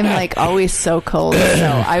 Yeah. I'm like always so cold.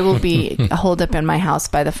 So I will be holed up in my house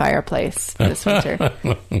by the fireplace this winter.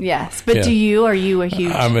 Yes. But do you? Are you a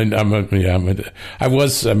huge... I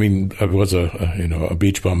was a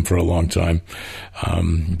beach bum for a long time.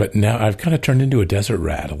 But now I've kind of turned into a desert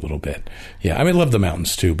rat a little bit. Yeah. I love the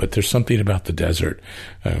mountains too, but there's something about the desert.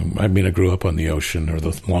 I grew up on the ocean, or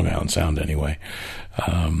the Long Island Sound anyway.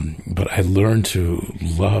 But I learned to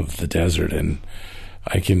love the desert, and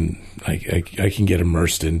I can get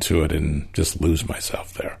immersed into it and just lose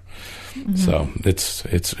myself there. Mm-hmm. So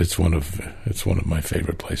it's one of my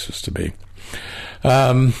favorite places to be.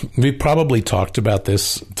 We probably talked about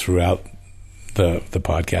this throughout the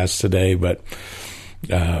podcast today, but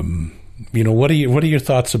what are your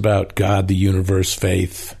thoughts about God, the universe,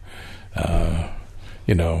 faith?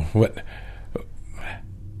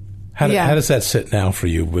 How does that sit now for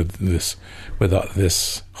you with this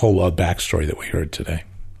whole backstory that we heard today?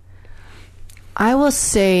 I will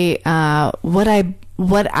say what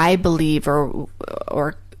I believe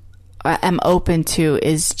or am open to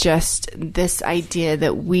is just this idea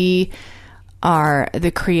that we are the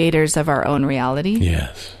creators of our own reality.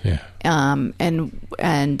 Yes. Yeah.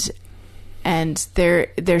 And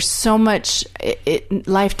there's so much.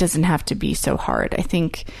 Life doesn't have to be so hard. I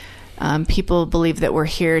think. People believe that we're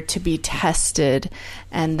here to be tested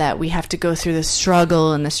and that we have to go through the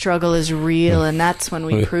struggle, and the struggle is real, and that's when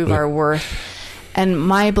we prove our worth. And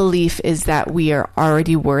my belief is that we are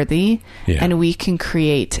already worthy, and we can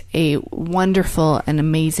create a wonderful and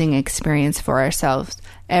amazing experience for ourselves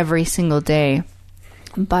every single day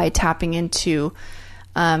by tapping into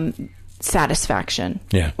satisfaction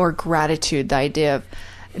or gratitude. The idea of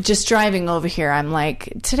just driving over here, I'm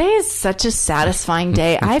like, today is such a satisfying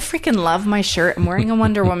day. I freaking love my shirt. I'm wearing a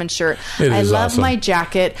Wonder Woman shirt. I love my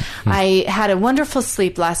jacket. I had a wonderful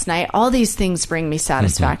sleep last night. All these things bring me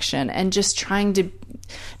satisfaction, and just trying to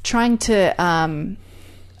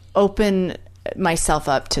open myself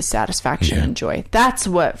up to satisfaction and joy. That's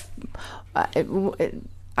what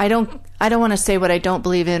I don't want to say what I don't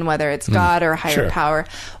believe in, whether it's God or higher power.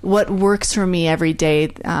 What works for me every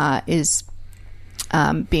day is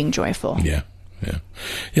being joyful. Yeah.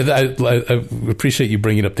 I appreciate you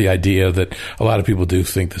bringing up the idea that a lot of people do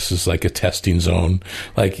think this is like a testing zone,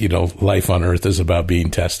 like, life on Earth is about being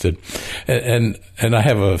tested. And I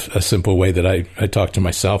have a simple way that I talk to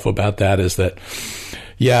myself about that is that,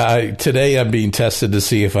 today I'm being tested to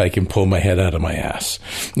see if I can pull my head out of my ass,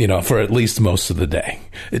 for at least most of the day.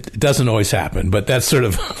 It doesn't always happen, but that's sort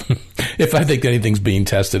of, if I think anything's being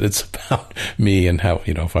tested, it's about me and how,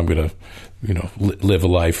 if I'm going to, live a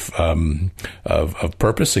life of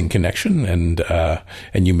purpose and connection and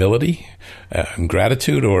humility and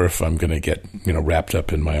gratitude, or if I'm going to get wrapped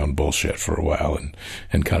up in my own bullshit for a while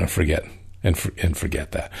and kind of forget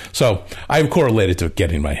that. So I've correlated to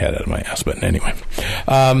getting my head out of my ass. But anyway,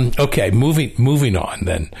 okay, moving on.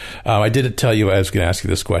 Then I did tell you I was going to ask you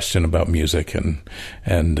this question about music and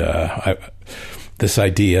this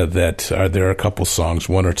idea that there are a couple songs,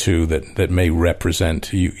 one or two, that may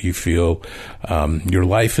represent you feel your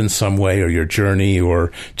life in some way, or your journey,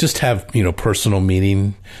 or just have personal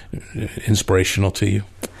meaning, inspirational to you.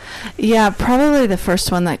 Yeah, probably the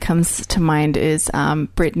first one that comes to mind is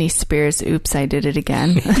Britney Spears' "Oops, I Did It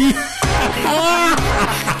Again."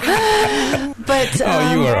 But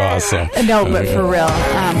you are awesome. No, but for real,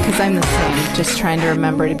 because I'm the same. Just trying to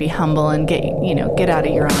remember to be humble and get out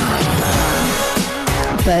of your own way.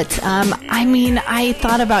 But, I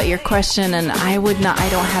thought about your question, and I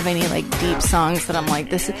don't have any deep songs that I'm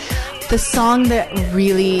like, this. The song that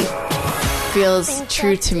really feels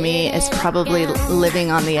true to me is probably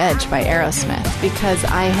 "Living on the Edge" by Aerosmith, because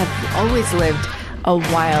I have always lived a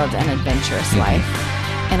wild and adventurous life,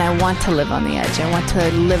 and I want to live on the edge. I want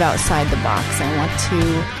to live outside the box. I want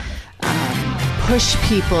to push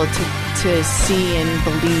people to see and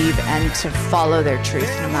believe and to follow their truth,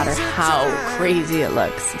 no matter how crazy it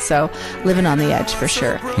looks. So, living on the edge for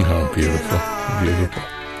sure. Oh, beautiful.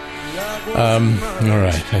 All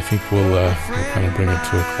right, I think we'll kind of bring it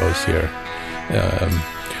to a close here.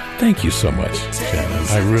 Thank you so much, Shannon.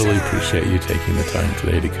 I really appreciate you taking the time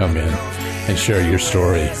today to come in and share your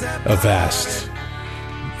story, a vast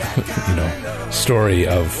story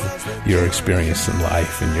of your experience in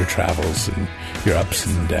life and your travels and your ups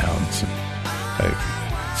and downs. And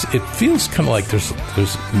it feels kind of like there's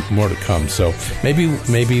more to come. So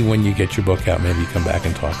maybe when you get your book out, maybe you come back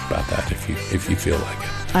and talk about that if you feel like it.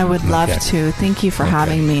 I would love to. Thank you for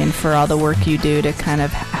having me and for all the work you do to kind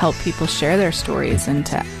of help people share their stories and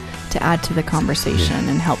to add to the conversation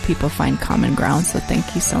and help people find common ground. So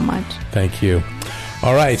thank you so much. Thank you.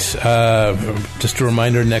 All right. Just a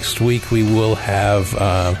reminder, next week we will have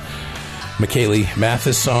McKaylee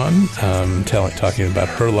Mathis on, talking about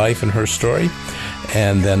her life and her story.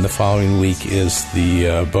 And then the following week is the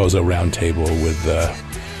Bozo Roundtable with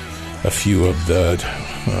a few of the...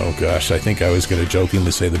 Oh gosh, I think I was going to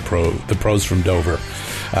jokingly say the pros from Dover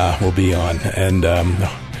will be on, and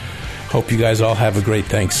hope you guys all have a great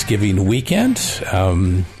Thanksgiving weekend,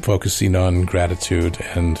 focusing on gratitude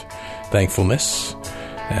and thankfulness,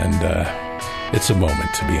 and it's a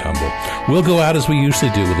moment to be humble. We'll go out as we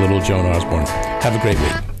usually do with little Joan Osborne. Have a great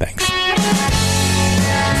week. Thanks.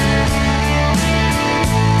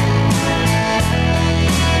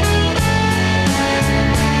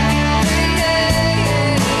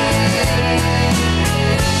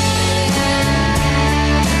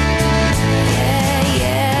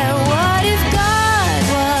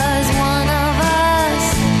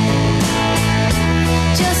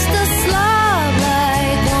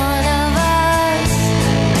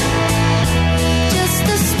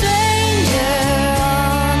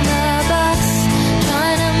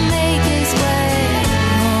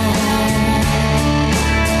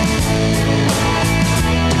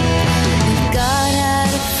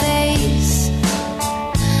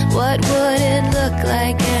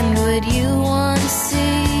 Like, and would you want to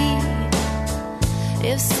see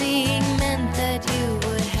if